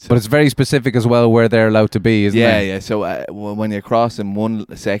unsupported. So But it's very specific as well where they're allowed to be, isn't yeah, it? yeah. So when you're crossing one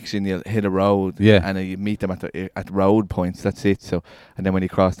section, you'll hit a road, Yeah. and you meet them at road points. That's it. So, and then when you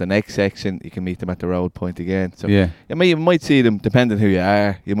cross the next section, you can meet them at the road point again. So Yeah. you might see them, depending who you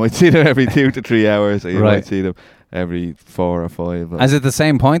are. You might see them every 2 to 3 hours, or you Right. might see them every 4 or 5. Is it the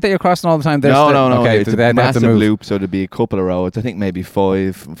same point that you're crossing all the time? No. Okay, It's so a they have to massive move. loop, so there'll be a couple of roads. I think maybe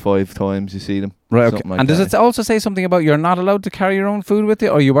five times you see them. Right, okay. Something like And does that. it also say something about you're not allowed to carry your own food with you,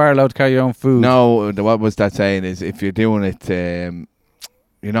 or you are allowed to carry your own food? No, what was that saying is if you're doing it,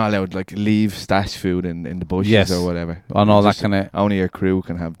 you're not allowed like leave stash food in the bushes Yes. or whatever. On all that Just kind of. only your crew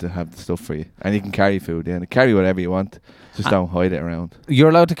can have the stuff for you, and you can carry food. Yeah, and carry whatever you want. Just don't hide it around. You're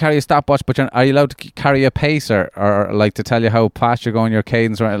allowed to carry a stopwatch, but are you allowed to carry a pacer, or like to tell you how fast you're going, your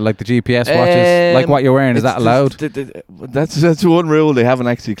cadence, or like the GPS watches, like what you're wearing? Is that allowed? That's one rule they haven't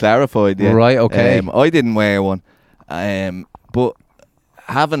actually clarified yet. Right. Okay. I didn't wear one, but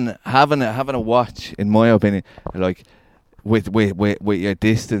having a watch, in my opinion, like with your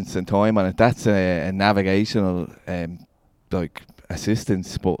distance and time on it, that's a navigational like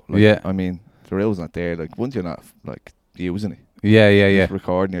assistance. But like, Yeah. I mean the rule's not there. Like once you're not like using it, Yeah. just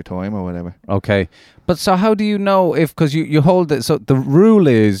recording your time or whatever. Okay. But so how do you know if, because you hold it, so the rule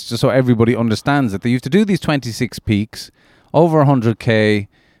is, just so everybody understands it, that you have to do these 26 peaks, over 100k,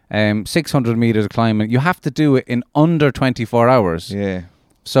 600 meters climbing. You have to do it in under 24 hours. Yeah.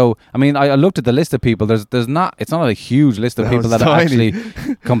 So, I mean, I looked at the list of people. It's not a huge list of No, people it's that have tiny.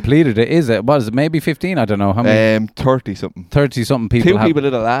 actually completed it, is it? What is it, maybe 15? I don't know. How many? 30 something. 30-something people Two have. people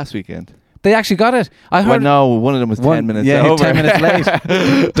did it last weekend. They actually got it. I Well, heard. no, one of them was 10 minutes over. 10 minutes late.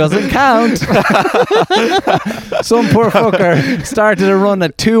 Doesn't count. Some poor fucker started a run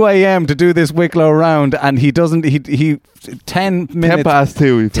at 2 a.m. to do this Wicklow round, and he 10 minutes. 10 past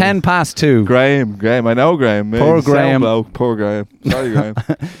 2. we 10 finished. past 2. Graham. I know Graham. Man. Poor He's a sound Graham. bloke. Poor Graham. Sorry, Graham.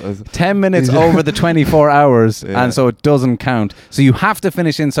 10 minutes over the 24 hours, Yeah. and so it doesn't count. So you have to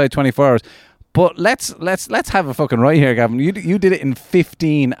finish inside 24 hours. But let's have a fucking right here, Gavin. You did it in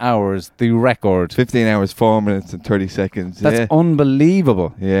 15 hours, the record. 15 hours, 4 minutes and 30 seconds. That's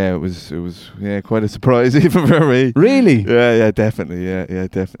unbelievable. Yeah, it was quite a surprise even for me. Really? Yeah, definitely. Yeah,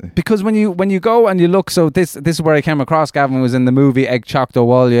 definitely. Because when you go and you look, so this is where I came across Gavin, was in the movie Ag Teach Dó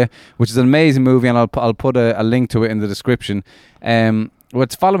Bhaile, which is an amazing movie, and I'll put a link to it in the description.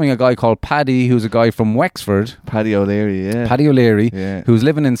 It's following a guy called Paddy, who's a guy from Wexford. Paddy O'Leary, yeah. Paddy O'Leary, Yeah. who's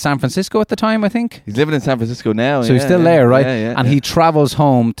living in San Francisco at the time, I think. He's living in San Francisco now. So he's still there, right? Yeah, and he travels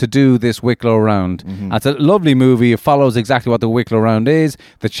home to do this Wicklow round. Mm-hmm. It's a lovely movie. It follows exactly what the Wicklow round is,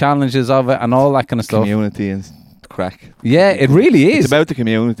 the challenges of it, and all that kind of stuff. Community and crack. Yeah, it really is. It's about the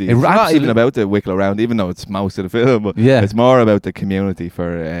community. It It's not absolutely- even about the Wicklow round, even though it's most of the film. But Yeah. it's more about the community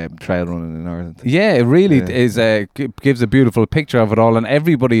for trail running in Ireland. Yeah, it really Yeah. is. Gives a beautiful picture of it all, and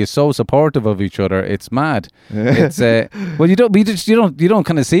everybody is so supportive of each other. It's mad. It's well, you don't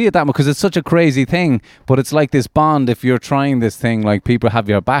kind of see it that much because it's such a crazy thing. But it's like this bond. If you're trying this thing, like people have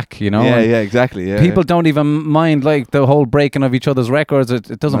your back, you know. Yeah, and exactly. Yeah, people don't even mind like the whole breaking of each other's records.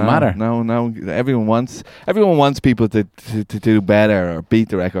 It doesn't matter. No. Everyone wants people to do better or beat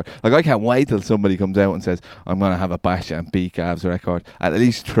the record. Like I can't wait till somebody comes out and says, "I'm gonna have a bash and beat Gav's record." At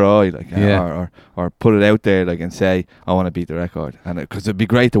least try, like, Yeah. or put it out there, like, and say, "I want to beat the record," and because it'd be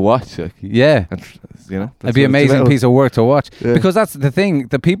great to watch. Like, Yeah. and, you know, It'd be an amazing piece of work to watch. Yeah. Because that's the thing.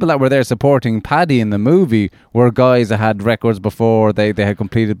 The people that were there supporting Paddy in the movie were guys that had records before, they had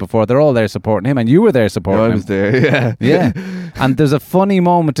completed before. They're all there supporting him, and you were there supporting I him. was there. Yeah, Yeah. And there's a funny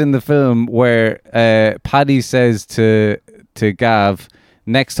moment in the film where Paddy says to Gav,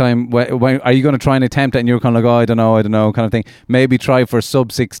 next time, when are you going to try and attempt it? And you're kind of like, oh, I don't know, kind of thing. Maybe try for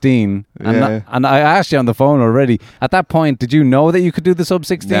sub 16. Yeah. And I asked you on the phone already. At that point, did you know that you could do the sub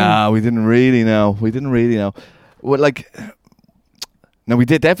 16? No, we didn't really know. Well, like, no,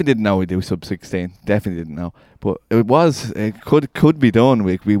 definitely didn't know we do sub 16. Definitely didn't know. But it could be done.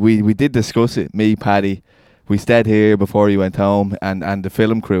 We did discuss it. Me, Paddy. We stayed here before he went home, and the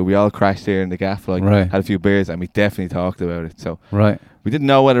film crew. We all crashed here in the gaff, like, Right. had a few beers, and we definitely talked about it. So Right. we didn't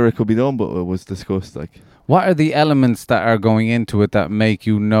know whether it could be done, but it was discussed. Like, What are the elements that are going into it that make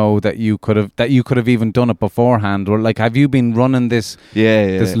you know that you could have even done it beforehand? Or like, have you been running this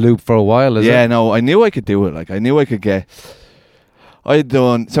this loop for a while? Is it? No, I knew I could do it. Like, I knew I could get. I'd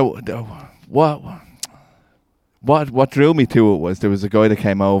done so. What drew me to it was there was a guy that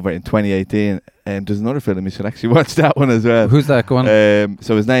came over in 2018. There's another film, you should actually watch that one as well. Who's that going?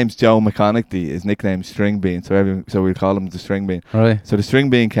 So his name's Joe McConaughey. His nickname's String Bean. So we call him the String Bean. Right. So the String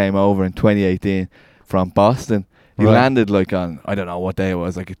Bean came over in 2018 from Boston. He Right. landed like on, I don't know what day it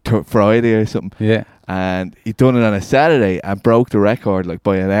was, like a Friday or something. Yeah. And he done it on a Saturday and broke the record like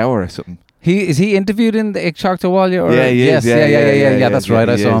by an hour or something. Is he interviewed in the Ikchak Tawalia? Or? Yeah, he yes, is. Yeah, that's right.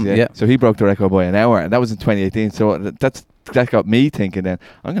 I saw him. Yeah. So he broke the record by an hour, and that was in 2018. So that got me thinking. Then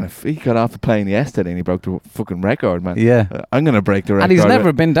he got off the plane yesterday, and he broke the fucking record, man. Yeah. I'm gonna break the record. And he's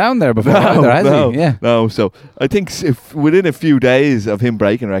never been down there before, either, has he? Yeah. No. So I think if within a few days of him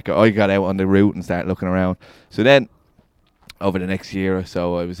breaking the record, I got out on the route and started looking around. So then, over the next year or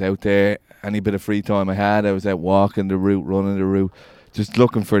so, I was out there. Any bit of free time I had, I was out walking the route, running the route, just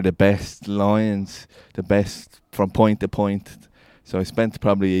looking for the best lines, the best from point to point. So I spent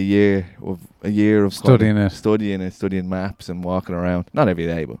probably a year of studying maps and walking around. Not every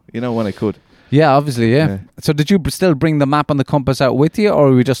day, but when I could. Yeah, obviously, yeah. So did you still bring the map and the compass out with you, or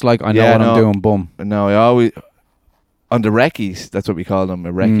were you just like, I know what I'm doing, boom? No, I always... On the recce's, that's what we call them,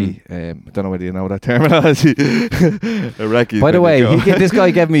 a recce. I don't know whether you know that terminology. A recce. By the way, this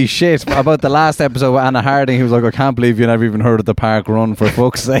guy gave me shit about the last episode with Anna Harding. He was like, I can't believe you never even heard of the park run, for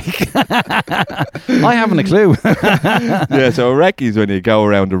fuck's sake. I haven't a clue. Yeah, so a recce is when you go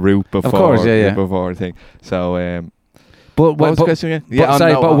around the route before. Of course, yeah. Before a thing. So, but what was the question again?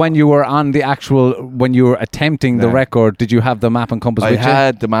 But when you were on the when you were attempting the record, did you have the map and compass with you? I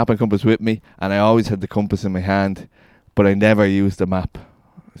had the map and compass with me, and I always had the compass in my hand. But I never used the map.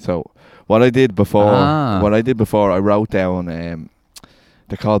 So what I did before, I wrote down.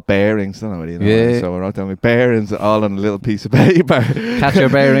 They're called bearings. I don't know what you know. Yeah. So I wrote down my bearings all on a little piece of paper. Catch your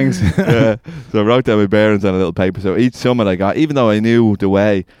bearings. Yeah. So I wrote down my bearings on a little paper. So each summit I got, even though I knew the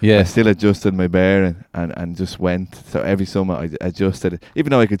way, I still adjusted my bearing and just went. So every summit I adjusted it. Even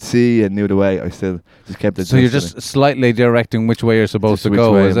though I could see and knew the way, I still just kept adjusting. So you're just slightly directing which way you're supposed to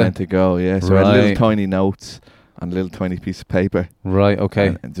go, which is way it? I meant to go, yeah. So I had little tiny notes on a little tiny piece of paper. Right,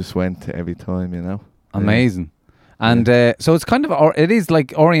 okay. And just went every time, Amazing. And so it's kind of, it is like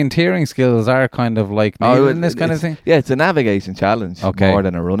orienteering skills are kind of like needed in this kind of thing? Yeah, it's a navigation challenge more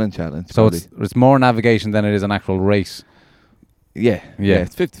than a running challenge. So it's more navigation than it is an actual race. Yeah,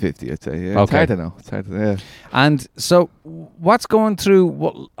 it's 50-50, I'd say. Yeah. It's hard to know. And so what's going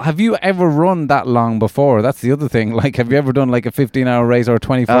through, have you ever run that long before? That's the other thing. Like, have you ever done like a 15-hour race or a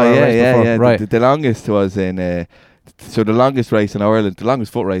 24-hour race before? Yeah. Right. The longest was in, so the longest race in Ireland, the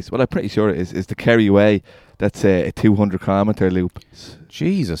longest foot race, well, I'm pretty sure it is the Kerry Way. That's a 200-kilometre loop.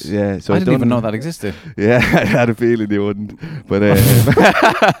 Jesus. Yeah. So I didn't even know that existed. Yeah, I had a feeling you wouldn't. But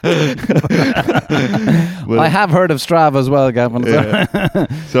I have heard of Strava as well, Gavin. Yeah.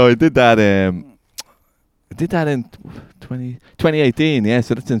 So I did that. I did that in 2018. Yeah,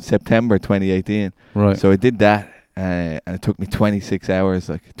 so that's in September 2018. Right. So I did that, and it took me 26 hours,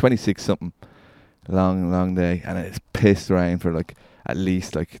 like 26 something, long day, and it's pissed rain for like at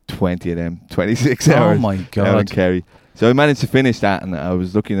least like 20 of them 26 hours. Oh my God. Out in Kerry. So I managed to finish that, and I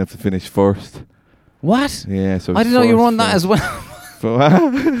was lucky enough to finish first. What? Yeah, so I didn't know you run that as well.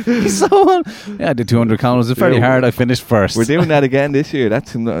 I did 200 kilometers. It's very hard. I finished first. We're doing that again this year.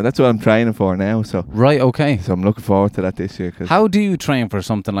 That's what I'm training for now. So right, okay. So I'm looking forward to that this year. How do you train for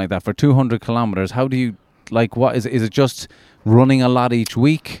something like that for 200 kilometers? How do you what is it? Just running a lot each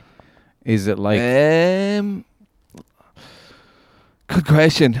week? Is it like? Good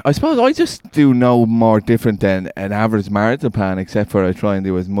question. I suppose I just do no more different than an average marathon plan, except for I try and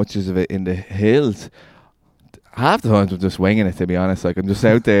do as much of it in the hills. Half the times I'm just winging it, to be honest. Like, I'm just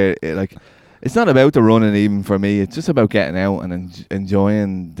out there. It's not about the running even for me. It's just about getting out and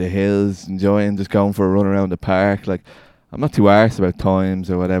enjoying the hills, enjoying just going for a run around the park. Like, I'm not too arsed about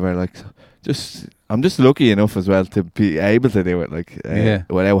times or whatever. Like, I'm just lucky enough as well to be able to do it. Like,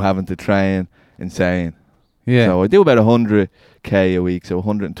 without having to train insane. Yeah. So I do about 100k a week, so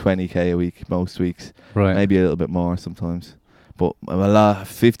 120k a week most weeks. Right. Maybe a little bit more sometimes, but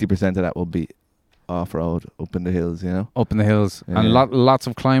 50% of that will be off-road up in the hills, Up in the hills. Yeah. And lots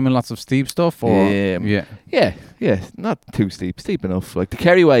of climbing, lots of steep stuff? Or Yeah, not too steep. Steep enough. Like, the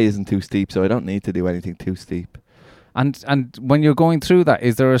Kerry Way isn't too steep, so I don't need to do anything too steep. And when you're going through that,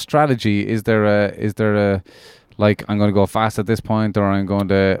 is there a strategy? Is there a like, I'm going to go fast at this point, or I'm going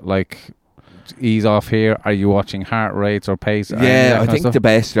to like ease off here? Are you watching heart rates or pace? Yeah, I think the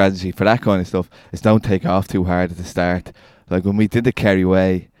best strategy for that kind of stuff is don't take off too hard at the start. Like, when we did the Kerry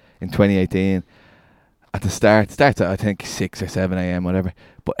Way in 2018, at the starts at I think 6 or 7 a.m. whatever,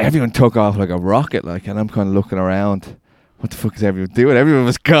 but everyone took off like a rocket, like, and I'm kind of looking around, what the fuck is everyone doing? Everyone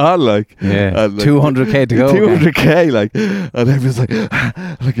was gone, like, and, like 200k to go, 200k, like, and everyone's like,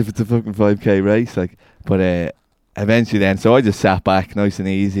 like if it's a fucking 5k race, like, but eventually then, so I just sat back nice and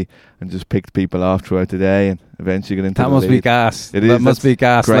easy and just picked people off throughout the day and eventually got into That the must lead. be gas. It That is, must be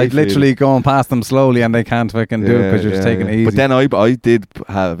gas. great Like literally going past them slowly and they can't fucking do it because you're just taking it easy. But then I did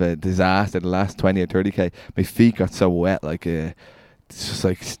have a disaster the last 20 or 30k. My feet got so wet, like it's just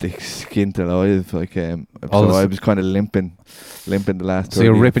like skinned alive. Like so I was kind of limping the last. So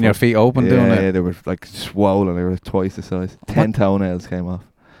you're ripping your feet open doing it? Yeah, they were like swollen. They were twice the size. 10 toenails came off.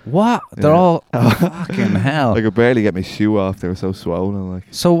 What? They're all fucking hell. I could barely get my shoe off. They were so swollen. Like.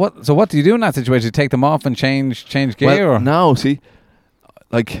 So what do you do in that situation? You take them off and change gear? Well, or? no, see,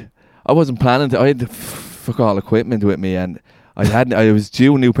 like I wasn't planning to. I had the fuck all equipment with me, and I was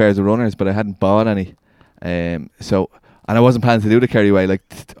due new pairs of runners, but I hadn't bought any. And I wasn't planning to do the Kerryway. Like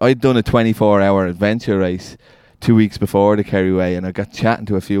I'd done a 24-hour adventure race 2 weeks before the Kerryway, and I got chatting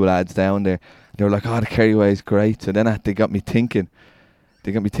to a few lads down there. They were like, "Oh, the Kerryway is great." So then they got me thinking.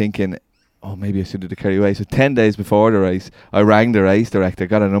 Oh, maybe I should do the Kerryway. So 10 days before the race, I rang the race director,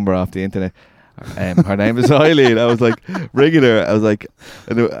 got a number off the internet. Her name is Eileen. I was like, ringing her. I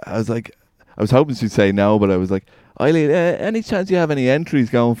was hoping she'd say no, but I was like, Eileen, any chance you have any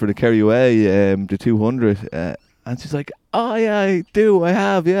entries going for the Kerryway, the 200? And she's like, oh yeah, I do. I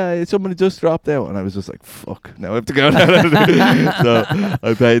have. Yeah, somebody just dropped out, and I was just like, fuck. Now I have to go down. So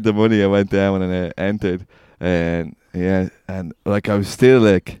I paid the money. I went down and entered, and yeah, and like I was still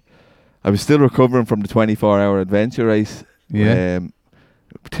recovering from the 24-hour adventure race. Yeah.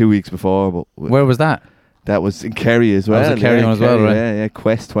 2 weeks before, but where was that? That was in Kerry as well. That was in Kerry as well, right? Yeah,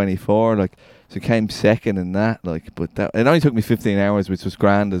 Quest 24. Like, so came second in that. Like, but that it only took me 15 hours, which was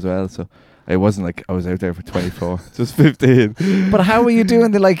grand as well. So it wasn't like I was out there for 24. Just 15. But how are you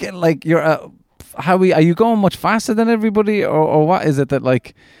doing? Like you're are you going much faster than everybody, or what is it that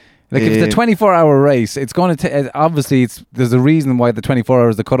like if it's a 24-hour race, it's going to obviously there's a reason why the 24 hours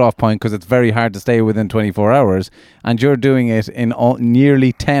is the cutoff point, because it's very hard to stay within 24 hours, and you're doing it in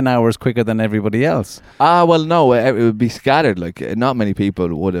nearly 10 hours quicker than everybody else. Well, no, it would be scattered. Like, not many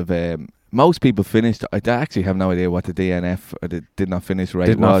people would have. Most people finished. I actually have no idea what the DNF or the did not finish rate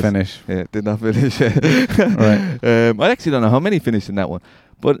was. Did not finish. Yeah, did not finish. Right. I actually don't know how many finished in that one.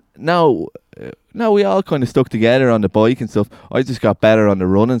 But no, we all kind of stuck together on the bike and stuff. I just got better on the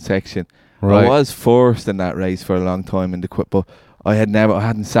running section. Right. I was first in that race for a long time in the but I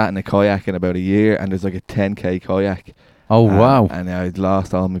hadn't sat in a kayak in about a year, and there's like a 10k kayak. Oh wow! And I'd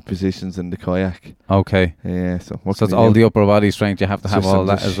lost all my positions in the kayak. Okay. Yeah, so it's all the upper body strength. You have to have all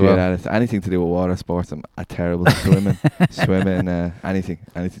that as well. Anything to do with water sports, I'm terrible. Swimming, anything,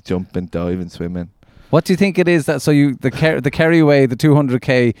 jumping, diving, swimming. What do you think it is that the Kerryway, the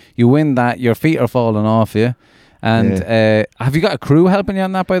 200k, you win that, your feet are falling off you, and have you got a crew helping you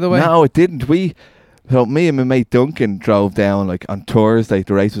on that, by the way? No, it didn't. So me and my mate Duncan drove down like on Thursday.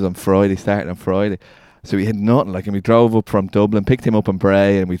 The race was on Friday, started on Friday. So we had nothing, like, and we drove up from Dublin, picked him up in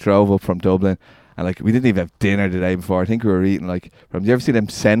Bray, and we drove up from Dublin, and like we didn't even have dinner the day before. I think we were eating like do you ever see them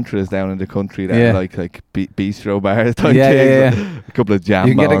Centras down in the country that are like bistro bars type things? Yeah. A couple of jam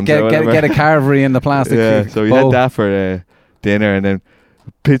you can get a carvery in the plastic. Yeah, so we had that for dinner, and then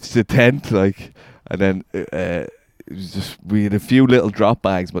pitched the tent, like, and then it was just, we had a few little drop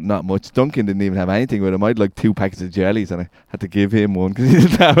bags, but not much. Duncan didn't even have anything with him. I had like 2 packets of jellies, and I had to give him one because he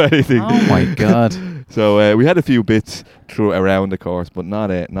didn't have anything. Oh my god! So we had a few bits around the course, but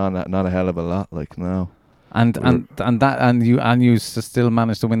not a hell of a lot. Like, no. And you still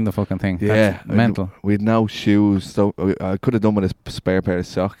managed to win the fucking thing. Yeah, that's mental. We had no shoes, so I could have done with a spare pair of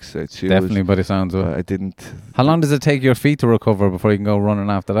socks. Shoes. Definitely, by the sounds of it. I didn't. How long does it take your feet to recover before you can go running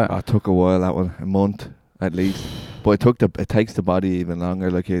after that? It took a while. That one, a month at least. But it takes the body even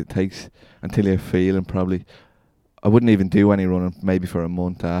longer. Like, it takes until you're feeling probably. I wouldn't even do any running maybe for a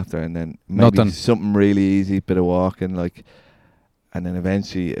month after, and then maybe Nothing. Something really easy, bit of walking, like, and then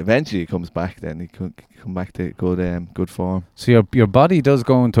eventually it comes back. Then you come back to good form. So your body does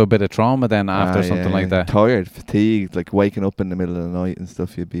go into a bit of trauma then after something like that. Tired, fatigued, like waking up in the middle of the night and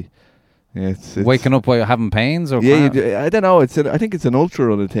stuff. You'd be. Yeah, it's waking up while you're having pains, or I don't know. I think it's an ultra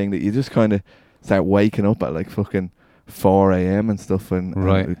runner thing that you just kind of start waking up at like fucking 4 a.m. and stuff, and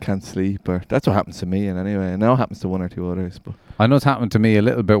you can't sleep. Or that's what happens to me. And anyway, now it happens to one or two others. But I know it's happened to me a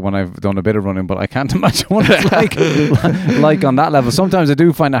little bit when I've done a bit of running, but I can't imagine what it's like on that level. Sometimes I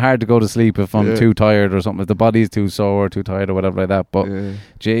do find it hard to go to sleep if I'm too tired or something. If the body's too sore or too tired or whatever like that. But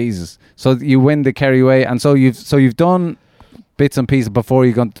Jesus, so you win the Kerryway, and so you've done bits and pieces before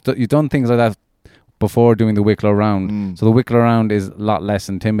you've done things like that before doing the Wicklow Round. So the Wicklow Round is a lot less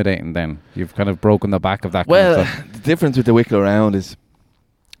intimidating then. You've kind of broken the back of that kind of stuff. The difference with the Wicklow Round is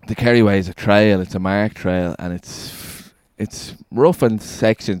the Kerryway is a trail, it's a marked trail, and it's it's rough in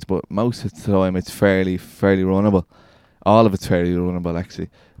sections, but most of the time it's fairly runnable. All of it's fairly runnable actually.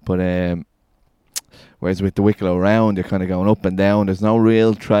 But whereas with the Wicklow Round, you're kind of going up and down. There's no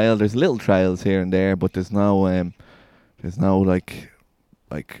real trail. There's little trails here and there, but there's no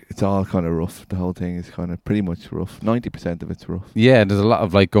like it's all kind of rough. The whole thing is kind of pretty much rough. 90% of it's rough. Yeah, there's a lot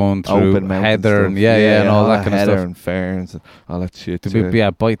of like going through Open mountain heather stuff. and and all that kind of heather stuff. and ferns and all that shit.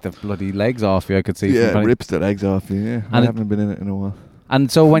 Bite the bloody legs off you, I could see. Yeah, from rips the legs off you. Yeah, I haven't been in it in a while. And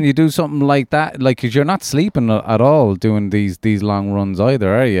so when you do something like that, like, 'cause you're not sleeping at all doing these long runs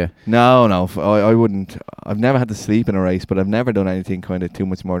either, are you? No, I wouldn't. I've never had to sleep in a race, but I've never done anything kind of too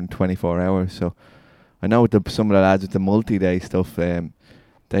much more than 24 hours. So I know with some of the lads with the multi-day stuff,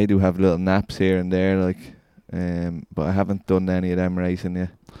 they do have little naps here and there, like. But I haven't done any of them racing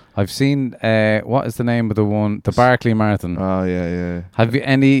yet. I've seen what is the name of the one, the Barclay Marathon? Oh yeah. Have you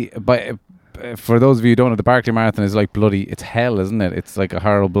any? But for those of you who don't know, the Barclay Marathon is like bloody. It's hell, isn't it? It's like a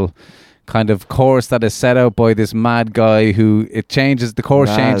horrible kind of course that is set out by this mad guy who it changes. The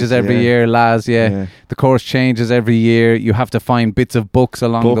course changes every year. Laz, yeah. The course changes every year. You have to find bits of books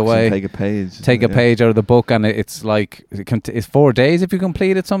along the way. And take a page. Take a page out of the book, and it's like it's 4 days if you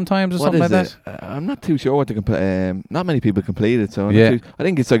complete it sometimes or something like that. I'm not too sure what to complete. Not many people complete it, so I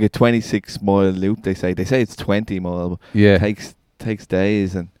think it's like a 26-mile loop. They say it's 20 mile. But it takes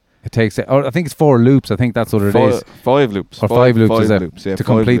days and. It takes, or I think it's 4 loops. I think that's what it is. 5 loops. Or 5 loops, is it? Loops, yeah, to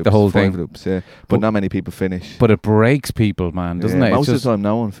complete the whole thing. 5 loops, yeah. But not many people finish. But it breaks people, man, doesn't it? Most of the time,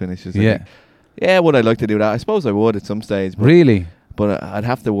 no one finishes. Yeah. Yeah, would I like to do that? I suppose I would at some stage. But really? But I'd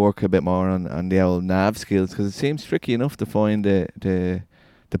have to work a bit more on the old nav skills, because it seems tricky enough to find the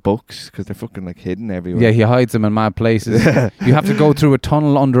books, because they're fucking like hidden everywhere. Yeah, he hides them in mad places. You have to go through a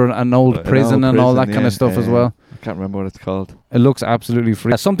tunnel under an old prison and all that kind of stuff as well. I can't remember what it's called. It looks absolutely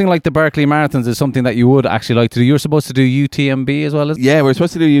free. Something like the Barclay Marathons is something that you would actually like to do. You're supposed to do UTMB as well, isn't it? Yeah, we're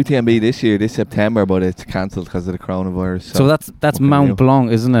supposed to do UTMB this September, but it's cancelled because of the coronavirus. So that's Mount Blanc,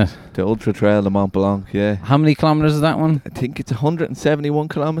 isn't it? The Ultra Trail of Mont Blanc, yeah. How many kilometres is that one? I think it's 171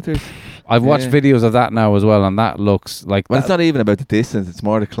 kilometres. I've watched videos of that now as well, and that looks like. Well, it's not even about the distance; it's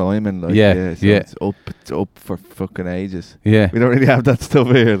more the climbing. Like, It's up for fucking ages. Yeah, we don't really have that stuff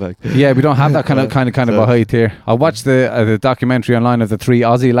here. Like, yeah, we don't have that kind of a height here. I watched the documentary online of the 3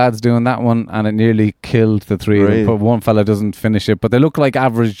 Aussie lads doing that one, and it nearly killed the 3 of them. But one fella doesn't finish it. But they look like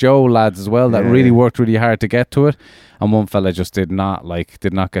average Joe lads as well that really worked really hard to get to it. And one fella just did not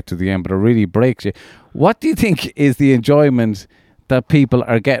get to the end. But it really breaks you. What do you think is the enjoyment that people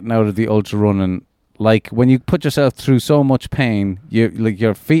are getting out of the ultra running? Like, when you put yourself through so much pain,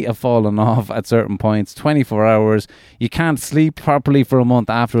 your feet have fallen off at certain points, 24 hours, you can't sleep properly for a month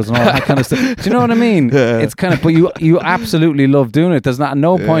afterwards and all that kind of stuff. Do you know what I mean? Yeah. It's kind of, but you absolutely love doing it. There's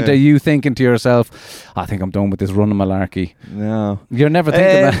no point are you thinking to yourself, I think I'm done with this running malarkey. No. You're never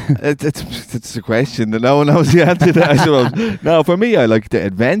thinking that. It's a question that no one knows the answer to that, I suppose. No, for me, I like the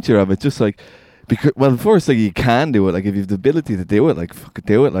adventure of it, just like, because, well, first, like, you can do it, like, if you have the ability to do it, like, fucking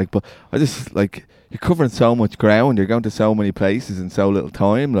do it, like, but I just, like, you're covering so much ground, you're going to so many places in so little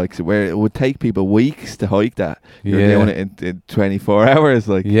time, like, so where it would take people weeks to hike that, you're doing it in 24 hours,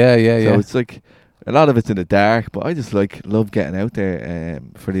 like. So it's like, a lot of it's in the dark, but I just, like, love getting out there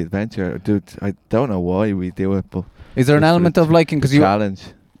for the adventure. Dude, I don't know why we do it, but. Is there an element of liking, because you. Challenge.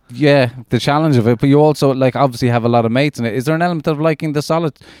 Yeah, the challenge of it, but you also, like, obviously have a lot of mates in it. Is there an element of liking the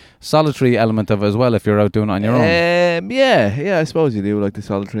solitary element of it as well if you're out doing it on your own? Yeah, I suppose you do like the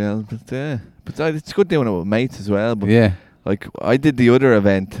solitary element, yeah. But it's good doing it with mates as well. But yeah. Like, I did the other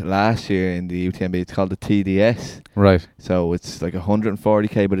event last year in the UTMB, it's called the TDS. Right. So it's like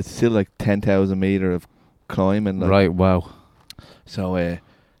 140k, but it's still like 10,000 metre of climbing. Like. Right, wow. So,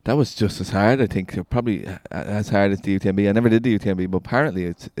 that was just as hard, I think. Probably as hard as the UTMB. I never did the UTMB, but apparently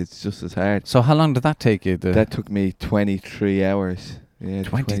it's just as hard. So how long did that take you? That took me 23 hours. Yeah,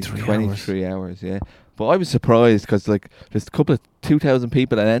 23 hours, yeah. But I was surprised because, like, there's a couple of 2,000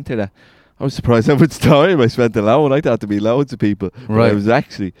 people that entered that. I was surprised how much time I spent alone. I thought there'd be loads of people. But I was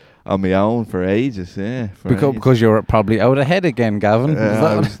actually on my own for ages, yeah. Because you were probably out ahead again, Gavin.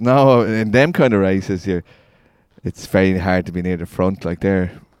 No, in them kind of races, it's very hard to be near the front. Like,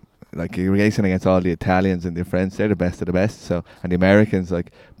 like, you're racing against all the Italians and the French. They're the best of the best. So, and the Americans,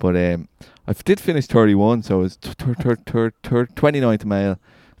 like, but I did finish 31, so it was 29th mile,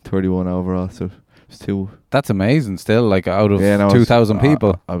 31 overall. So it's two. That's amazing. Still, like, out of 2,000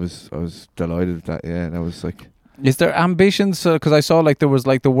 people. I was delighted with that. Yeah, and I was like. Is there ambitions? Because I saw, like, there was,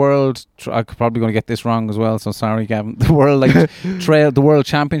 like, the world. I'm probably going to get this wrong as well. So sorry, Gavin. The world, like, the World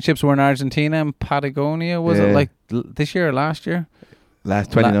Championships were in Argentina and Patagonia. Was it like this year or last year?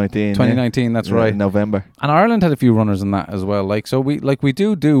 Last 2019. 2019, that's right. November. And Ireland had a few runners in that as well. Like, so we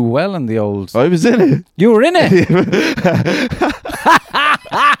do well in the old. I was in it. You were in it.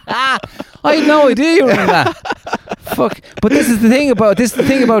 I had no idea you were in that. Fuck. But this is the thing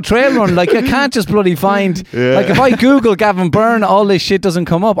about trail run. Like, you can't just bloody find. Like, if I Google Gavin Byrne, all this shit doesn't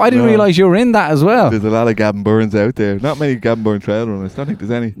come up. I didn't realise you were in that as well. There's a lot of Gavin Byrnes out there. Not many Gavin Byrne trail runners. I don't think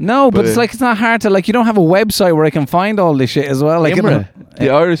there's any. No, but it's like, it's not hard to, like, you don't have a website where I can find all this shit as well. Like, the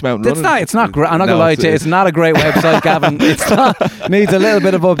Irish Mountain Running. It's not great. I'm not gonna lie to you. It's not a great website, Gavin. It's not. Needs a little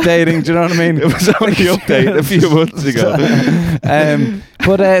bit of updating. Do you know what I mean? It was only updated a few months ago.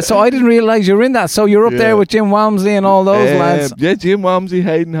 But so I didn't realise you were in that. So you're up there with Jim Walmsley and all those lads. Yeah, Jim Walmsley,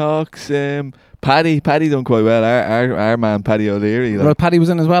 Hayden Hawks, Paddy done quite well. Our man Paddy O'Leary. Like. Right, Paddy was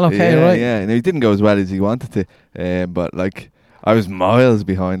in as well. Okay, right. Yeah, and he didn't go as well as he wanted to. But like, I was miles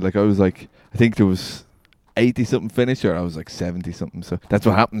behind. Like, I was like, I think there was 80 something finisher. I was like 70 something. So that's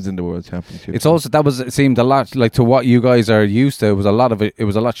what happens in the World Championship. It's also it seemed a lot like to what you guys are used to. It was a lot of it. It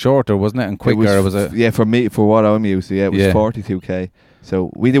was a lot shorter, wasn't it? And quicker. For what I'm used to. Yeah, it was 42k.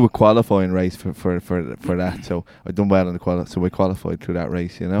 So we did a qualifying race for that. So I done well in the so we qualified through that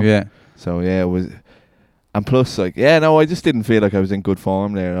race, you know. Yeah. So yeah, it was, and plus like I just didn't feel like I was in good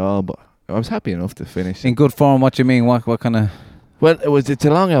form there at all. But I was happy enough to finish. In good form? What do you mean? What kind of? Well, it's a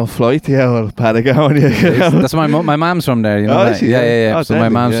long old flight to old Patagonia. That's my mom's from there. You know that? Yeah. Oh, so my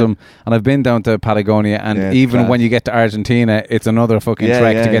mom's from, and I've been down to Patagonia, and even when you get to Argentina, it's another fucking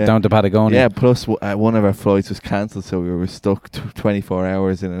trek to get down to Patagonia. Yeah. Plus, one of our flights was cancelled, so we were stuck 24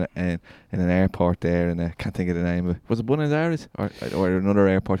 hours in an airport there, and I can't think of the name of it. Was it Buenos Aires or another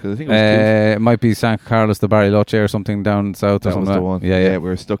airport? Because I think it was it might be San Carlos de Bariloche or something down south. That or was something. the one. Yeah, we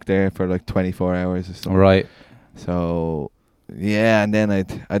were stuck there for like 24 hours or something. Right. So. Yeah, and then I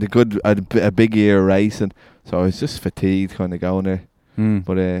had a big year racing, so I was just fatigued kind of going there.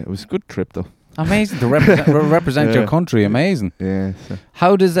 But it was a good trip though. Amazing to represent your country. Amazing. Yeah. So.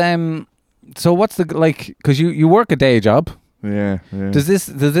 How does so what's the like? Because you work a day job. Yeah. Does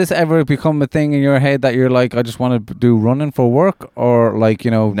this ever become a thing in your head that you're like, I just want to do running for work, or like do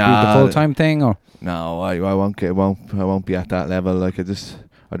the full time thing, or? No, I won't be at that level. Like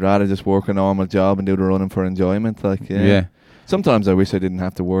I'd rather just work a normal job and do the running for enjoyment. Like yeah. Sometimes I wish I didn't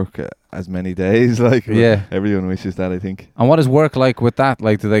have to work as many days. Like everyone wishes that, I think. And what is work like with that?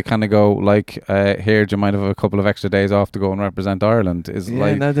 Like, do they kind of go like, here, do you mind have a couple of extra days off to go and represent Ireland?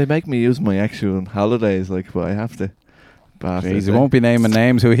 No, they make me use my actual holidays, like, but I have to. Jeez, he won't be naming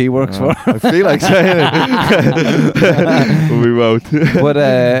names who he works for. I feel like saying it. But we won't. But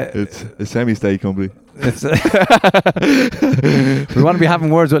it's a semi-state company. We want to be having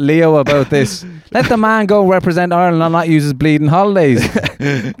words with Leo about this. Let the man go represent Ireland and not use his bleeding holidays.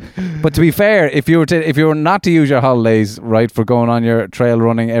 But to be fair, if you were not to use your holidays, right, for going on your trail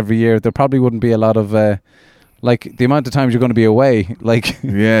running every year, there probably wouldn't be a lot of like the amount of times you're going to be away. Like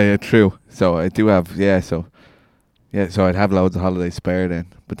yeah, true. So I do have so I'd have loads of holidays spare then.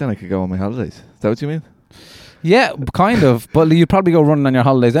 But then I could go on my holidays. Is that what you mean? Yeah, kind of. But you'd probably go running on your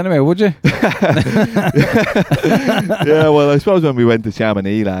holidays anyway, would you? Yeah, well, I suppose when we went to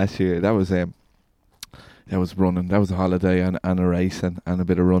Chamonix last year, that was running. That was a holiday and a race and a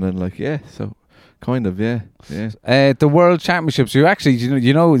bit of running. Like, so kind of, yeah. The World Championships, you actually,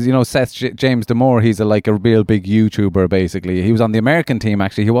 you know Seth James Damore, he's a real big YouTuber, basically. He was on the American team,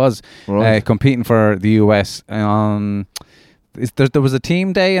 actually. He was competing for the US on... there was a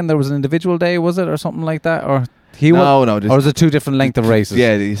team day and there was an individual day, was it, or something like that, or or was it two different length of races?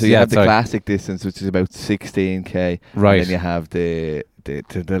 Yeah, so you have the classic distance, which is about 16k, right? And then you have the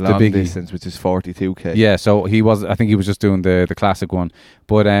long distance, which is 42k. Yeah, so I think he was just doing the classic one,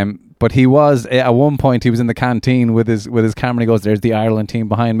 but he was at one point he was in the canteen with his camera. And he goes, "There's the Ireland team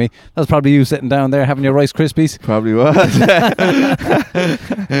behind me." That's probably you sitting down there having your Rice Krispies. Probably was.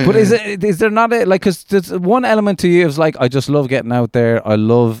 But is there not because there's one element to you is like, I just love getting out there. I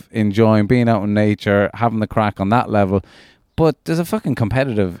love enjoying being out in nature, having the crack on that level. But there's a fucking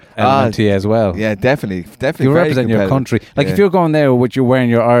competitive element to you as well. Yeah, definitely. You represent your country. Like if you're going there with you wearing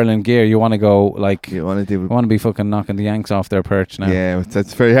your Ireland gear, you want to go like you want to be fucking knocking the Yanks off their perch now. Yeah,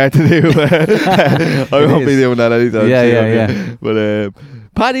 that's very hard to do. I won't be doing that anytime. Yeah. But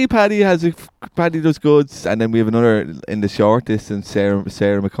Paddy does good, and then we have another in the short distance, Sarah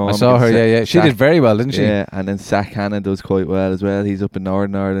McCormick. I saw her. Yeah. She did very well, didn't she? Yeah, and then Zach Hannon does quite well as well. He's up in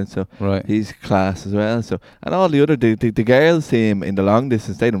Northern Ireland, so he's class as well. So and all the other the girls team in the long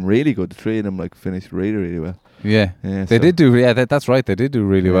distance, they done really good. The three of them finished really, really well. Yeah, they did do. Yeah, that's right. They did do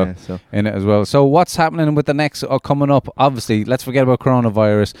really well in it as well. So what's happening with the next coming up? Obviously, let's forget about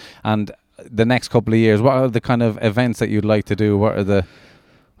coronavirus and. the next couple of years? What are the kind of events that you'd like to do? What are the...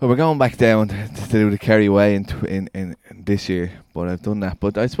 Well, we're going back down to do the Kerry Way in this year, but I've done that.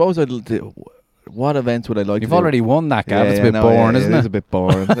 But I suppose what events would I like to do? You've already won that, Gav. It's a bit boring, isn't it? It is a bit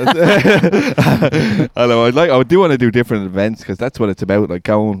boring. Although I do want to do different events, because that's what it's about, like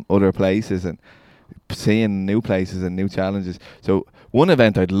going other places and seeing new places and new challenges. So one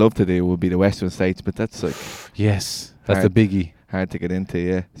event I'd love to do would be the Western States, but that's like... Yes, that's the biggie. Hard to get into,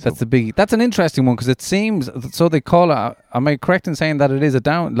 yeah. So That's the biggie. That's an interesting one, because it seems... So they call it... Am I correct in saying that it is a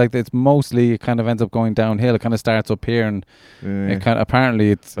down... Like, it's mostly... It kind of ends up going downhill. It kind of starts up here, and it kind of...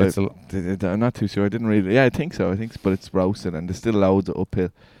 Apparently, it's I'm not too sure. I didn't really... Yeah, I think so. But it's roasting, and there's still loads of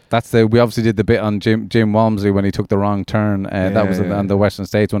uphill. We obviously did the bit on Jim Walmsley when he took the wrong turn. That was on the Western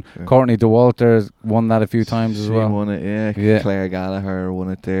States one. Yeah. Courtney DeWalter won that a few times as well. She won it, yeah. Claire Gallagher won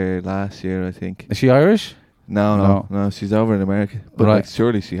it there last year, I think. Is she Irish? No, she's over in America. But like,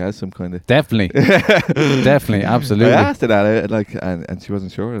 surely she has some kind of... Definitely. Definitely, absolutely. I asked her that, and she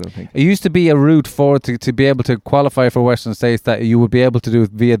wasn't sure, I don't think. It used to be a route to be able to qualify for Western States that you would be able to do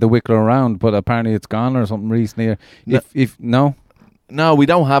it via the Wicklow Round, but apparently it's gone or something recently. No, we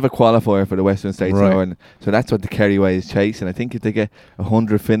don't have a qualifier for the Western States now, and so that's what the Kerry Way is chasing. I think if they get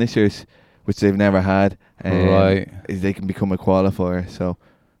 100 finishers, which they've never had, they can become a qualifier. So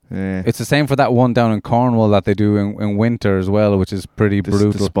it's the same for that one down in Cornwall that they do in winter as well, which is pretty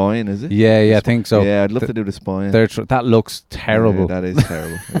brutal. The Spine, is it? Yeah, I think so. Yeah, I'd love to do the Spine. That looks terrible. Yeah, that is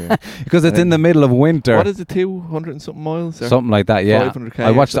terrible. Because it's in the middle of winter. What is it, 200 and something miles? Something like that, yeah.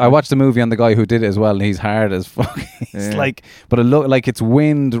 500k I watched the movie on the guy who did it as well, and he's hard as fuck. It's like, but it looked like it's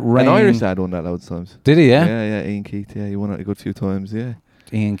wind, rain. An Irish lad won that loads of times. Did he? Yeah. Yeah. Ian Keith. Yeah, he won it a good few times. Yeah.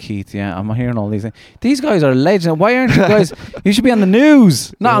 Ian Keith, yeah, I'm hearing all these things. These guys are legends. Why aren't you guys? You should be on the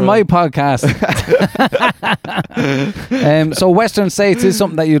news, not on my podcast. So Western States is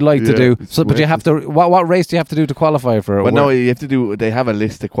something that you'd like to do. So, but you have to. What race do you have to do to qualify for it? Well, no, you have to do. They have a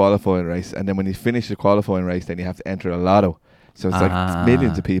list of qualifying race, and then when you finish the qualifying race, then you have to enter a lotto. So it's like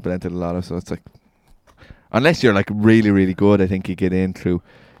millions of people enter the lotto. So it's like, unless you're like really, really good, I think you get in through.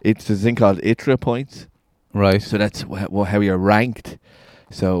 It's a thing called ITRA points. Right. So that's how you're ranked.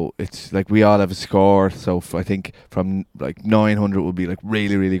 So it's like we all have a score. So I think from like 900 would be like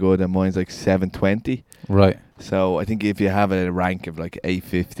really, really good, and mine's like 720. Right. So I think if you have a rank of like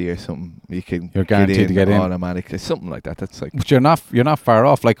 850 or something, you're guaranteed to get in automatically. Something like that. That's like. But you're not far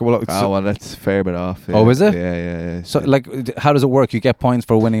off. Like that's a fair bit off. Yeah. Oh, is it? Yeah. So like, how does it work? You get points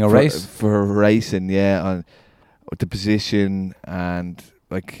for winning a race for racing, on the position and.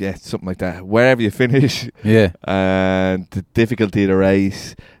 Something like that. Wherever you finish, and the difficulty of the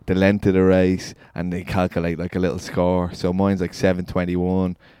race, the length of the race, and they calculate like a little score. So mine's like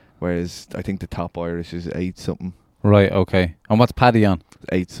 721, whereas I think the top Irish is 8 something. Right. Okay. And what's Paddy on?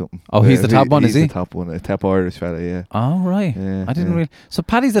 8 something. Oh, he's the top one, is he? He's the top one, a top Irish fella. Yeah. Oh, right. Yeah, I didn't really. So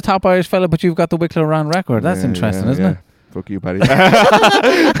Paddy's the top Irish fella, but you've got the Wicklow Round record. That's interesting, isn't it? Fuck you, Paddy.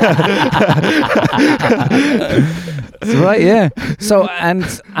 Right, yeah. So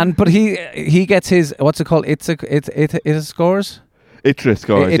but he gets his, what's it called? It scores. ITRA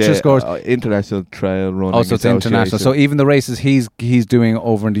scores. ITRA scores. International Trail Running. Oh, so it's international. So even the races he's doing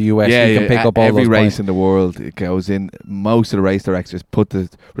over in the US, he can pick up all every those race points. in the world. It goes in. Most of the race directors put the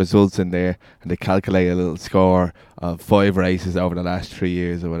results in there, and they calculate a little score of 5 races over the last 3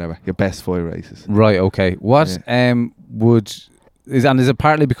 years or whatever. Your best 5 races. Right. Okay. What is it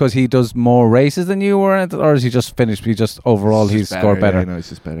partly because he does more races than you, or is he just finished? He just overall he's scored better. Yeah, no, it's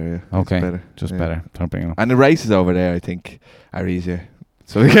just better. Yeah. Okay, better. Better. And the races over there, I think, are easier.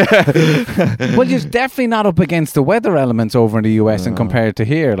 So well, you're definitely not up against the weather elements over in the US and compared to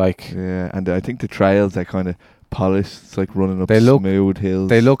here, like. Yeah, and I think the trails are kind of polished. It's like running up smooth hills.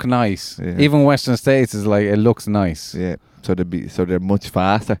 They look nice. Yeah. Even Western States is like, it looks nice. Yeah, so they're much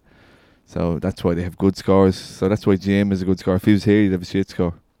faster. So that's why they have good scores. So that's why Jim is a good scorer. If he was here, he'd have a shit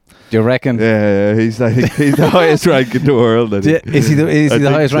score. Do you reckon? Yeah, he's the highest rank in the world. Is he the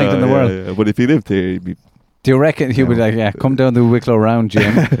highest ranked in the world? Yeah. But if he lived here, he'd be. Do you reckon he would be like, come down to the Wicklow Round,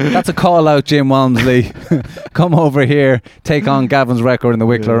 Jim? That's a call out, Jim Walmsley. Come over here, take on Gavin's record in the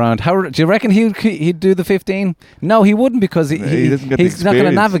Wicklow Round. Do you reckon he'd do the 15? No, he wouldn't, because he's not going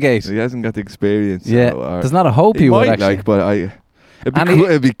to navigate. He hasn't got the experience. Yeah, there's not a hope he would actually.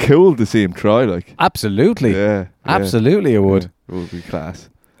 It'd be cool to see him try, like. Absolutely. Yeah. Absolutely, it would. It would be class.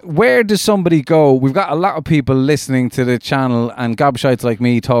 Where does somebody go? We've got a lot of people listening to the channel and gobshites like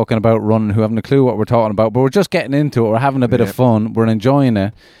me talking about running who haven't a clue what we're talking about, but we're just getting into it. We're having a bit of fun. We're enjoying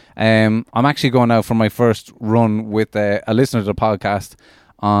it. I'm actually going out for my first run with a listener to the podcast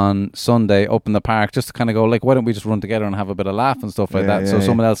on Sunday up in the park, just to kind of go like, why don't we just run together and have a bit of laugh and stuff like that? So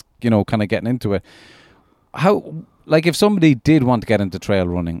someone else, kind of getting into it. How, like, if somebody did want to get into trail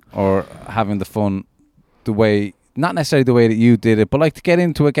running or having the fun the way, not necessarily the way that you did it, but like to get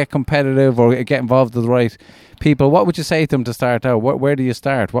into it, get competitive or get involved with the right people, what would you say to them to start out? Where do you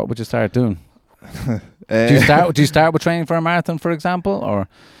start? What would you start doing? Do you start with training for a marathon, for example, or?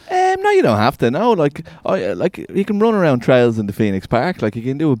 No, you don't have to. No, like you can run around trails in the Phoenix Park. Like you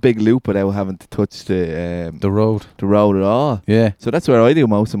can do a big loop without having to touch the road at all. Yeah. So that's where I do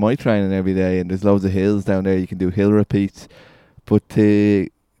most of my training every day. And there's loads of hills down there. You can do hill repeats. But to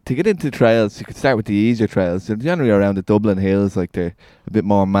get into trails, you could start with the easier trails. They're generally around the Dublin hills. Like they're a bit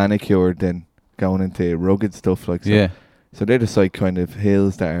more manicured than going into rugged stuff. Like so. Yeah. So they're just like kind of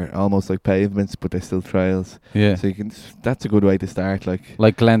hills that are almost like pavements, but they're still trails. Yeah. So that's a good way to start. Like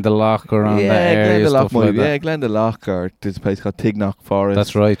Glendalough around that area, stuff like that. Glendalough, or there's a place called Tignock Forest.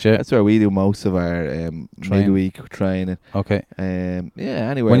 That's right. Yeah. That's where we do most of our midweek training. Okay.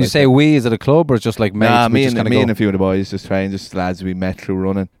 Anyway. When you say we, is it a club or just like mates? Nah, me and a few of the boys just train, just lads we met through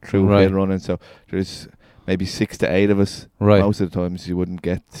running, hill running. So there's maybe 6 to 8 of us. Right. Most of the times you wouldn't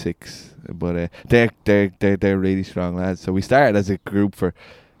get 6, but they're really strong lads. So we started as a group for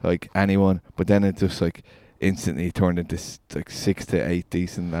like anyone, but then it just like instantly turned into like 6 to 8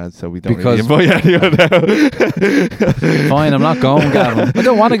 decent lads. So we don't really invite anyone now. Fine, I'm not going, Gavin. I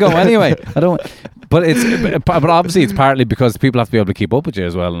don't want to go anyway. I don't. But but obviously it's partly because people have to be able to keep up with you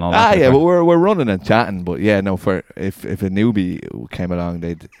as well and all that. But we're running and chatting. But yeah, no, for if a newbie came along,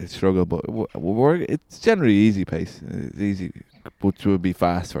 they'd struggle. But it's generally easy pace. It's easy, but it would be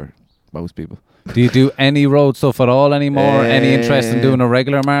fast for most people. Do you do any road stuff at all anymore? Any interest in doing a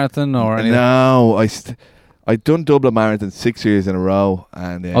regular marathon or anything? No, I'd done Dublin Marathon 6 years in a row.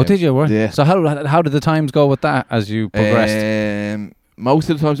 And did you? Yeah. So how did the times go with that as you progressed? Most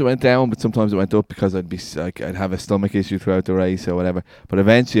of the times it went down, but sometimes it went up because I'd have a stomach issue throughout the race or whatever. But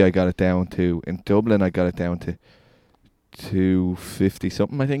eventually I got it down to, in Dublin, I got it down to 250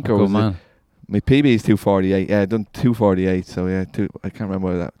 something, I think. Or was man. My PB is 248. Yeah, I done 248. So yeah, I can't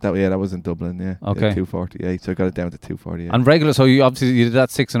remember that was in Dublin. Yeah. Okay. Yeah, 248. So I got it down to 248. And regular. So you did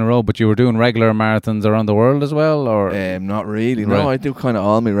that 6 in a row, but you were doing regular marathons around the world as well, or? Not really. Right. No, I do kind of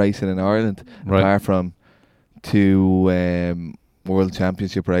all my racing in Ireland, apart from 2 World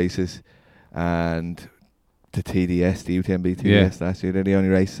Championship races and the TDS, the UTMB TDS last year. They're the only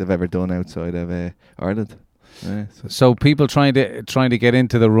races I've ever done outside of Ireland. Yeah, so people trying to get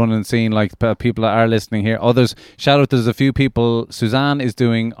into the running scene, like people that are listening here, others, shout out, there's a few people. Suzanne is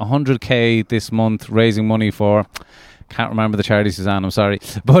doing 100k this month, raising money for, can't remember the charity, Suzanne, I'm sorry,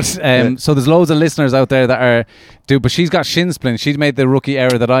 but so there's loads of listeners out there that are but she's got shin splints. She's made the rookie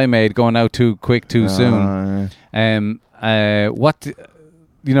error that I made, going out too quick too soon.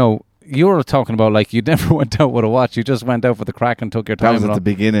 You were talking about like you never went out with a watch, you just went out for the crack and took your time. That was at the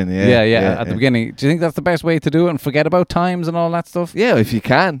beginning, at the beginning. Do you think that's the best way to do it and forget about times and all that stuff? Yeah, if you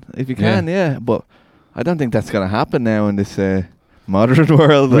can, yeah. But I don't think that's going to happen now in this modern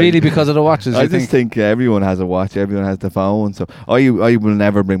world. Really, because of the watches? I just think everyone has a watch, everyone has the phone. So I will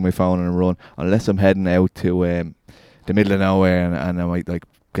never bring my phone on a run unless I'm heading out to the middle of nowhere and I might like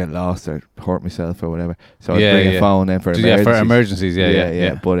get lost or hurt myself or whatever. So I'd bring a phone in for emergencies. For emergencies,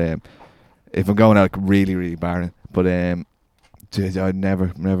 yeah. But if I'm going out really, really barren, but I'd never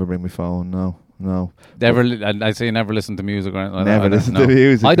bring my phone. No. I say never listen to music or anything like never that. Listen to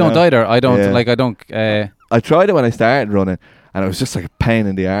music. I don't either. I don't I tried it when I started running, and it was just like a pain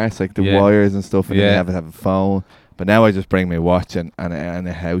in the arse, like the wires and stuff, and then you have to have a phone. But now I just bring my watch and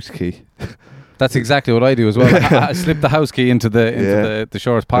a house key. That's exactly what I do as well. I slip the house key into the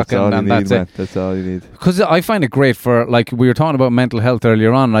shorts pocket, that's it. That's all you need. Because I find it great for, like, we were talking about mental health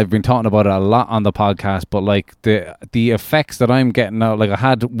earlier on, and I've been talking about it a lot on the podcast, but like the effects that I'm getting now, like I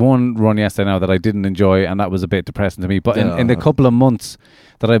had one run yesterday now that I didn't enjoy, and that was a bit depressing to me. But in the couple of months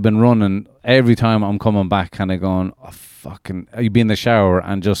that I've been running, every time I'm coming back kind of going, you'd be in the shower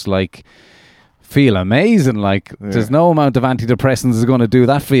and just like feel amazing. Like there's no amount of antidepressants is going to do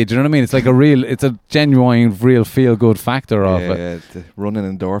that for you. Do you know what I mean? It's like it's a genuine, real feel good factor of it. Yeah, the running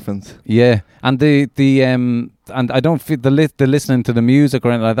endorphins. Yeah, and and I don't feel the listening to the music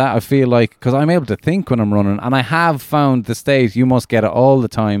or anything like that. I feel like, because I'm able to think when I'm running, and I have found the state, you must get it all the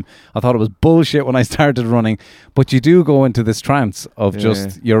time. I thought it was bullshit when I started running, but you do go into this trance of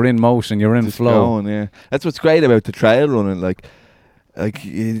just you're in motion, you're in just flow. Going, that's what's great about the trail running. Like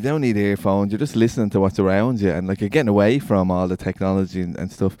you don't need earphones, you're just listening to what's around you, and like you're getting away from all the technology and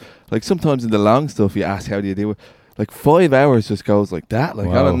stuff. Like sometimes in the long stuff you ask how do you do it, like 5 hours just goes like that. Like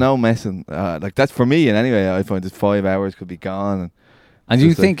I don't know, messing like that's for me, and anyway I find that 5 hours could be gone, And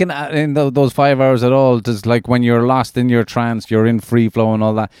you think in those 5 hours at all, does like when you're lost in your trance, you're in free flow and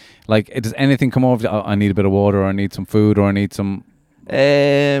all that, like does anything come over? I need a bit of water, or I need some food, or I need some.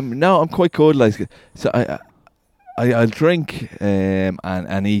 No, I'm quite good. Like, so I'll drink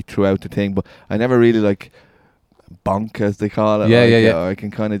and eat throughout the thing, but I never really like bonk, as they call it. Yeah. I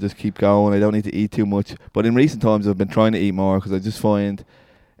can kind of just keep going. I don't need to eat too much. But in recent times, I've been trying to eat more because I just find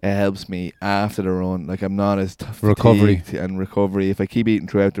it helps me after the run. Like, I'm not as recovery. If I keep eating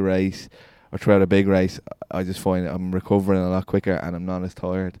throughout the race or throughout a big race, I just find I'm recovering a lot quicker and I'm not as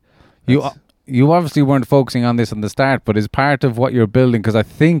tired. You obviously weren't focusing on this on the start, but is part of what you're building, because I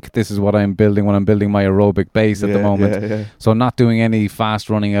think this is what I'm building when I'm building my aerobic base at the moment. Yeah. So not doing any fast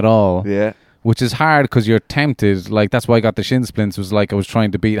running at all. Yeah. Which is hard because you're tempted. Like, that's why I got the shin splints, was like I was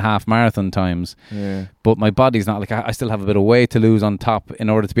trying to beat half marathon times. Yeah. But my body's not like, I still have a bit of weight to lose on top in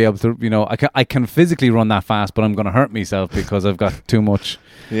order to be able to, I can physically run that fast, but I'm going to hurt myself because I've got too much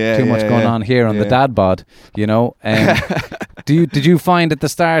going on here on the dad bod, Did you find at the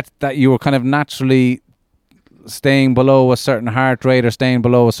start that you were kind of naturally staying below a certain heart rate or staying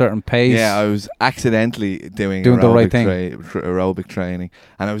below a certain pace? Yeah, I was accidentally doing the right thing. Aerobic training,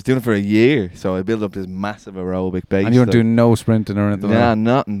 and I was doing it for a year, so I built up this massive aerobic base. And you weren't doing no sprinting or anything? Yeah,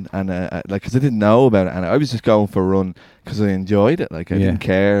 nothing. And because I didn't know about it, and I was just going for a run because I enjoyed it. Like, I didn't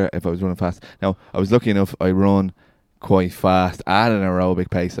care if I was running fast. Now, I was lucky enough, I run quite fast at an aerobic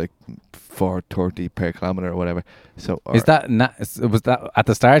pace, like 4:30 per kilometre or whatever. So was that at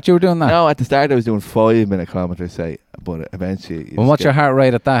the start you were doing that? No, at the start I was doing 5 minute kilometres, say, but eventually. Well, what's your heart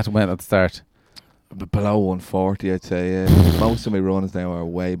rate at that when at the start? Below 140, I'd say. Yeah. Most of my runs now are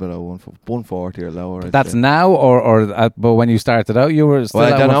way below 140 or lower. That's now, but when you started out, you were still.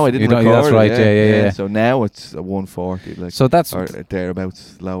 Well, I don't know. I didn't record that's right. it. Yeah. So now it's a 140. Like, so that's or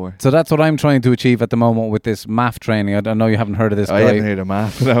thereabouts lower. So that's what I'm trying to achieve at the moment with this MAF training. I know you haven't heard of this guy. I haven't heard of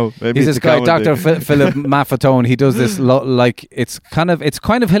MAF. No, maybe he's this guy, Dr. Philip Maffetone. He does this like it's kind of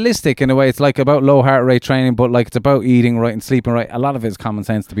holistic in a way. It's like about low heart rate training, but like it's about eating right and sleeping right. A lot of it is common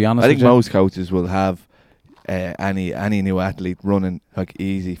sense, to be honest. I think most coaches will have any new athlete running like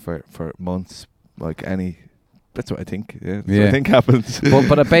easy for months, like any. That's what I think. Yeah, that's what I think happens.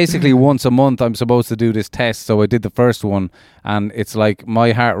 but basically once a month I'm supposed to do this test. So I did the first one, and it's like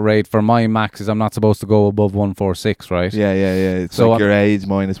my heart rate for my max is I'm not supposed to go above 146, right? Yeah. It's so like your age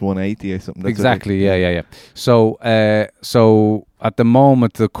minus 180 or something. That's exactly. Yeah. So at the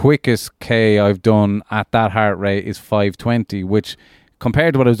moment the quickest K I've done at that heart rate is 5:20, which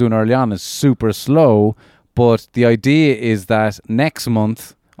compared to what I was doing early on is super slow. But the idea is that next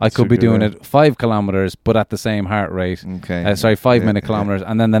month I could be doing it 5 kilometers, but at the same heart rate. Okay. 5 minute kilometers,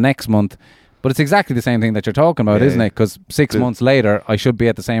 and then the next month. But it's exactly the same thing that you're talking about, isn't it? Because 6 months later, I should be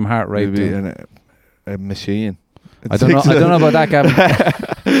at the same heart rate. A machine. I don't know about that, Gavin.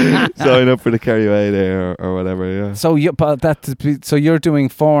 Sign up for the carry away there or whatever. Yeah. So you're doing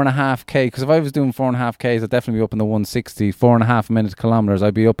 4.5k. Because if I was doing 4.5k's, I'd definitely be up in the 160. 4.5 minute kilometers,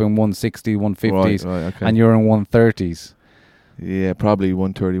 I'd be up in 160, 150s, right, okay. And you're in 130s. Yeah, probably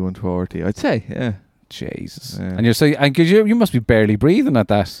 130, 140. I'd say. Yeah. Jesus. Yeah. And because you must be barely breathing at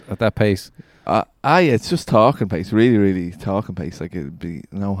that pace. It's just talking pace, really, really talking pace. Like, it'd be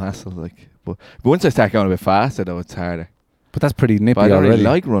no hassle. Like, but once I start going a bit faster, though, it's harder. But that's pretty nippy but I don't already. really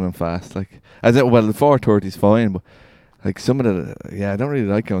like running fast. Like, the 4:30 is fine, but like some of I don't really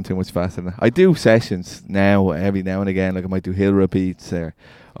like going too much faster than that. I do sessions now, every now and again. Like, I might do hill repeats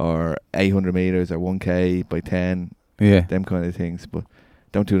or 800 meters or 1k by 10. Yeah, them kind of things, but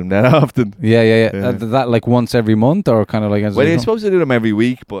don't do them that often. Yeah. That like once every month or kind of like. Well, you're supposed to do them every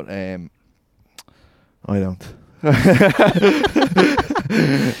week, but I don't.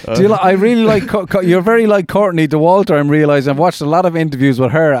 I really like. You're very like Courtney Dauwalter. I'm realizing I've watched a lot of interviews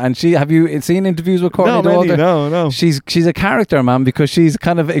with her, and have you seen interviews with Courtney Dauwalter? No. She's a character, man, because she's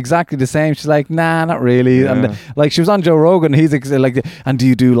kind of exactly the same. She's like, nah, not really. Yeah. And like she was on Joe Rogan. He's like, and do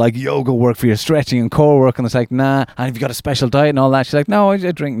you do like yoga work for your stretching and core work? And it's like, nah. And have you got a special diet and all that? She's like, no, I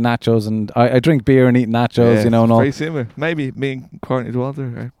drink nachos and I drink beer and eat nachos. And all. Very similar. Maybe me and Courtney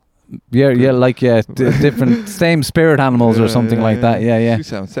Dauwalter. Different, same spirit animals or something like that. Yeah. She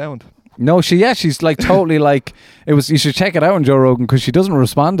sounds sound. No, she's like totally like it was. You should check it out on Joe Rogan because she doesn't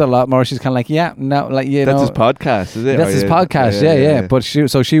respond a lot more. She's kind of like, that's his podcast, is it? That's his podcast. Yeah. But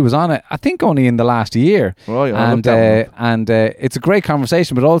she was on it, I think, only in the last year. Right, and it's a great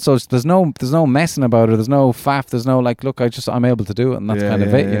conversation, but also there's no messing about it. There's no faff. There's no like, look, I'm able to do it, and that's kind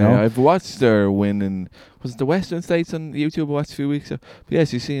of it. You know, I've watched her win in was it the Western States on YouTube. I watched a few weeks ago. But yeah,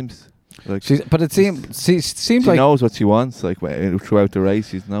 she seems Like, But it seems she like, knows what she wants. Like throughout the race,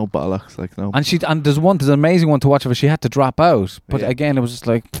 she's no bollocks. Like no. and there's an amazing one to watch of her. She had to drop out, but Yeah. again, it was just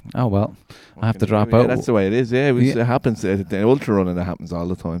like, oh well, I have to drop Yeah, out. that's the way it is. Yeah, Yeah. it happens. The ultra running, that happens all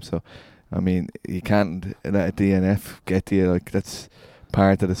the time. So, I mean, you can't let a DNF get to you. Like that's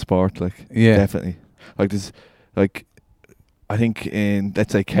part of the sport. Like Yeah. definitely. Like there's like, I think in,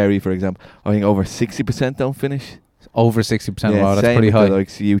 let's say Kerry for example, I think over 60% don't finish. Over 60%. Yeah, Wow, that's same pretty with high. the, like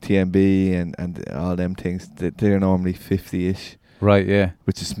UTMB and all them things. They're normally 50ish, Right, yeah.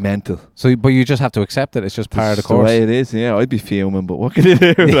 which is mental. So, but you just have to accept it. It's just part of the It's course. the way it is. Yeah, I'd be fuming, but what can you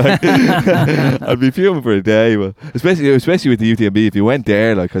do? Like, I'd be fuming for a day, but especially with the UTMB, if you went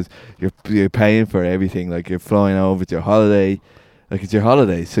there, like, because you're paying for everything, like you're flying over, it's your holiday, like it's your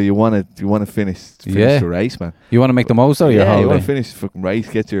holiday, so you want to finish Yeah. the race, man. You want to make the most of your You want holiday. to finish the fucking race,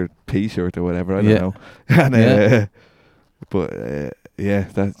 get your T-shirt or whatever. I don't Yeah. know. And, Yeah. but yeah,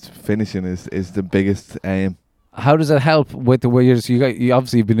 that's finishing is the biggest aim. How does it help with the way you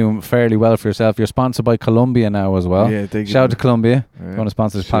obviously have been doing fairly well for yourself. You're sponsored by Columbia now as well. Yeah, they Shout out to Columbia. Yeah. You want to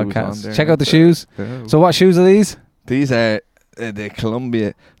sponsor this Shoes on podcast? there. Check out the shoes. Yeah. So what shoes are these? These are the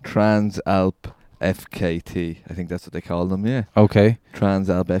Columbia Transalp FKT. I think that's what they call them. Yeah, Okay.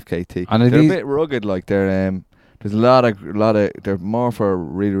 Transalp FKT. And are They're a these- bit rugged. Like they're there's a lot of they're more for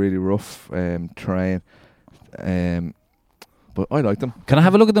really really rough terrain. But I like them. Can I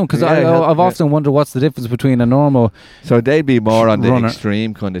have a look at them? Because Yeah, I've yeah. often wondered what's the difference between a normal. So they'd be more on the Runner.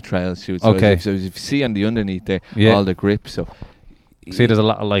 extreme kind of trail shoes. So Okay. If you see on the underneath there, Yeah. all the grip. So See, there's a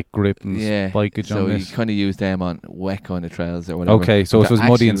lot of like grip and yeah, spikeage so on you this. kind of use them on wet kind of trails or whatever. Okay, so But if it was they're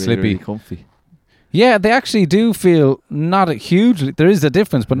muddy and actually really, slippy. really comfy. Yeah, they actually do feel not a hugely. There is a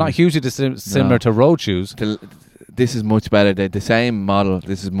difference, but not hugely similar No. to road shoes. This is much better. The same model.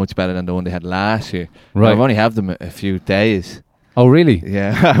 This is much better than the one they had last year. Right. I've only had them a few days. Oh, really?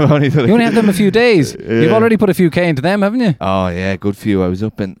 Yeah, I've only done You only have them a few days. Yeah. You've already put a few K into them, haven't you? Oh yeah, good few. I was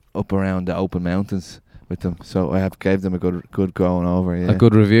up around the open mountains with them, so I gave them a good going over. Yeah, A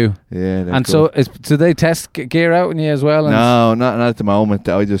good review. Yeah, they're And good. so, do they test gear out in you as well? And No, not at the moment.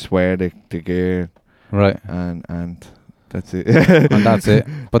 I just wear the gear Right. and that's it. And that's it.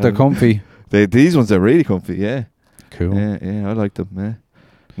 But they're comfy. These ones are really comfy. Yeah, Cool. yeah, I like them. Yeah.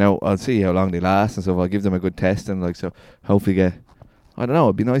 Now I'll see how long they last and stuff. I'll give them a good test and so hopefully get. I don't know.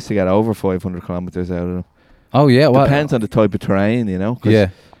 It'd be nice to get over 500 kilometers out of them. Oh, yeah. Well, Depends on the type of terrain, 'cause Yeah.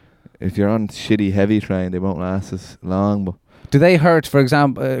 if you're on shitty heavy terrain, they won't last as long. But Do they hurt, for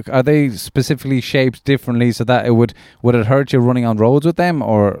example, are they specifically shaped differently so that would it hurt you running on roads with them,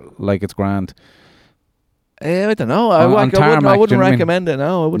 or like it's grand? I don't know. On tarmac, I do wouldn't you know what I mean? recommend it.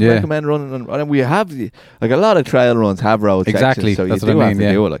 No, I wouldn't Yeah. recommend running on. And we have like a lot of trail runs have road Exactly, sections, so that's you what do I have mean, to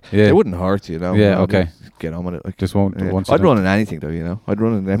yeah. do it. Like Yeah. it wouldn't hurt you. Yeah, okay. Just get on with it. Like, Just won't. yeah. Once you I'd don't- run in anything though. I'd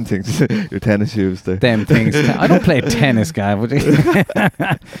run in them things. Your tennis shoes there. Them things. I don't play tennis, guy. Would you?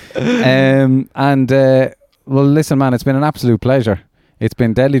 Well, listen, man, it's been an absolute pleasure. It's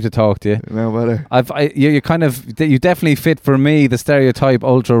been deadly to talk to you. No matter. You definitely fit for me, the stereotype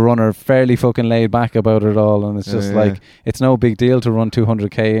ultra runner, fairly fucking laid back about it all, and it's just Yeah. like it's no big deal to run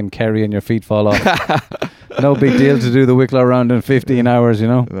 200k in Kerry and your feet fall off. No big deal to do the Wicklow round in 15 hours,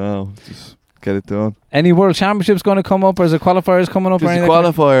 No, just get it done. Any World Championships going to come up, or is there qualifiers coming up? or There's a anything like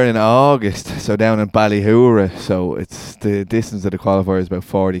that? qualifier in August, so down in Ballyhoura. So it's the distance of the qualifier is about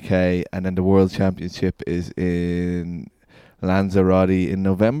 40k, and then the World Championship is in Lanzarote in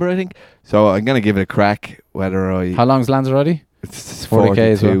November, I think. So I'm gonna give it a crack. Whether How long's Lanzarote? it's 40K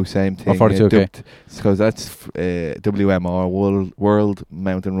as 42, well? same thing. 42, okay. Because that's WMR, World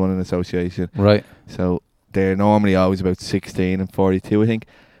Mountain Running Association. Right. So they're normally always about 16 and 42, I think.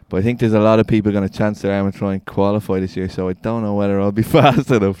 But I think there's a lot of people going to chance their arm and try and qualify this year. So I don't know whether I'll be fast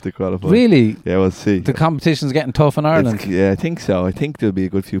enough to qualify. Really? Yeah, we'll see. The competition's getting tough in Ireland. Yeah, I think so. I think there'll be a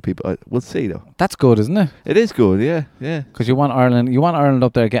good few people. We'll see though. That's good, isn't it? It is good, yeah. Because you want Ireland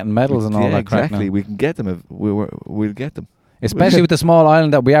up there getting medals and all Yeah, that crap exactly. now. We can get them if we'll get them. Especially with the small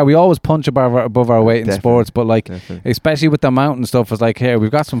island that we are. We always punch above our weight in Definitely, sports, but like, definitely. especially with the mountain stuff, it's like, here, we've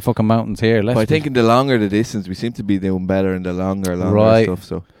got some fucking mountains here. But I think in the longer the distance, we seem to be doing better in the longer Right. stuff.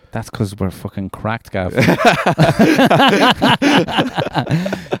 So that's because we're fucking cracked, Gav. Do you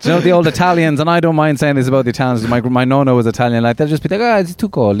know the old Italians? And I don't mind saying this about the Italians. My nono was Italian. Like, they'll just be like, oh, it's too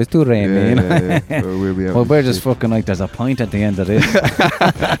cold, it's too rainy. you know? Or we'll be Well, we're just fucking like, there's a point at the end of this.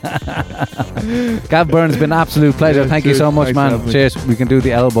 Gav Byrne's been an absolute pleasure. Yeah, Thank you cheers. so much, Thanks for man. having me. Cheers. We can do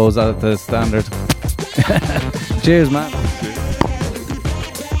the elbows at the standard. Cheers, man.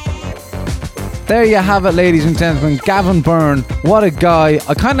 there you have it, ladies and gentlemen. Gavin Byrne, what a guy.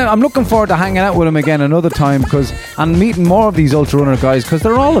 I'm looking forward to hanging out with him again another time and meeting more of these ultra runner guys, because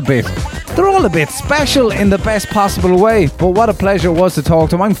they're all a bit special in the best possible way. But what a pleasure it was to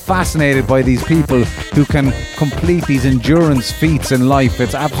talk to him. I'm fascinated by these people who can complete these endurance feats in life.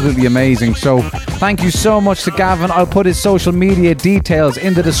 It's absolutely amazing. So thank you so much to Gavin. I'll put his social media details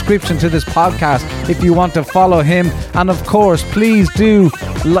in the description to this podcast if you want to follow him. And of course, please do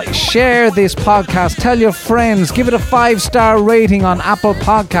share this podcast. Tell your friends. Give it a 5-star rating on Apple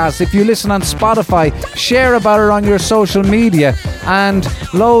Podcasts. If you listen on Spotify, share about it on your social media. And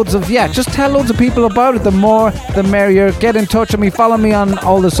just tell loads of people about it. The more, the merrier. Get in touch with me. Follow me on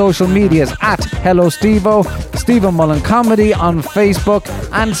all the social medias at Hello Stevo, Stephen Mullen Comedy on Facebook,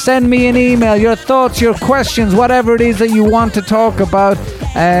 and send me an email. Your thoughts, your questions, whatever it is that you want to talk about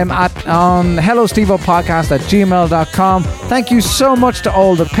on hellostevopodcast@gmail.com. Thank you so much to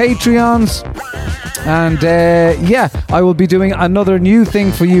all the Patreons. And I will be doing another new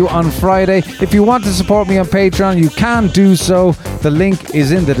thing for you on Friday. If you want to support me on Patreon, you can do so. The link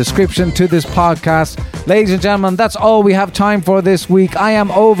is in the description to this podcast. Ladies and gentlemen, that's all we have time for this week. I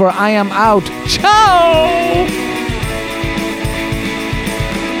am over. I am out. Ciao!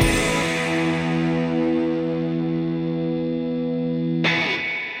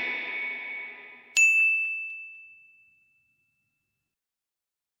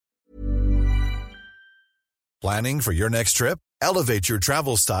 Planning for your next trip? Elevate your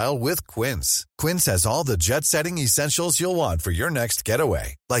travel style with Quince. Quince has all the jet-setting essentials you'll want for your next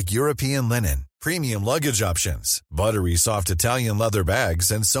getaway, like European linen, premium luggage options, buttery soft Italian leather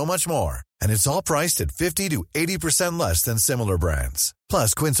bags, and so much more. And it's all priced at 50 to 80% less than similar brands.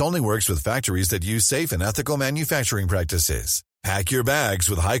 Plus, Quince only works with factories that use safe and ethical manufacturing practices. Pack your bags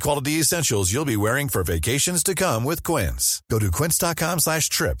with high-quality essentials you'll be wearing for vacations to come with Quince. Go to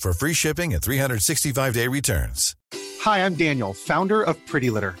quince.com/trip for free shipping and 365-day returns. Hi, I'm Daniel, founder of Pretty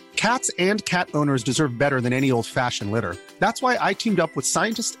Litter. Cats and cat owners deserve better than any old-fashioned litter. That's why I teamed up with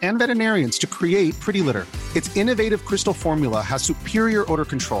scientists and veterinarians to create Pretty Litter. Its innovative crystal formula has superior odor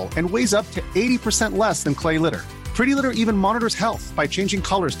control and weighs up to 80% less than clay litter. Pretty Litter even monitors health by changing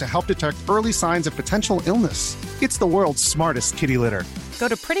colors to help detect early signs of potential illness. It's the world's smartest kitty litter. Go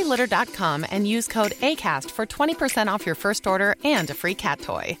to prettylitter.com and use code ACAST for 20% off your first order and a free cat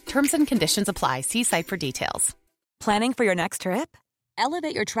toy. Terms and conditions apply. See site for details. Planning for your next trip?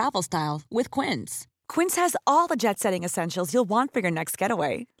 Elevate your travel style with Quince. Quince has all the jet-setting essentials you'll want for your next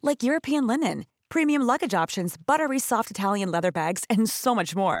getaway, like European linen, premium luggage options, buttery soft Italian leather bags, and so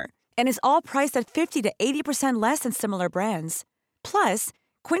much more. And is all priced at 50 to 80% less than similar brands. Plus,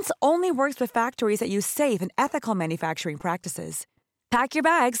 Quince only works with factories that use safe and ethical manufacturing practices. Pack your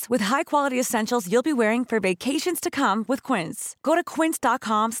bags with high-quality essentials you'll be wearing for vacations to come with Quince. Go to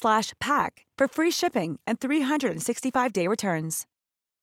quince.com/pack for free shipping and 365-day returns.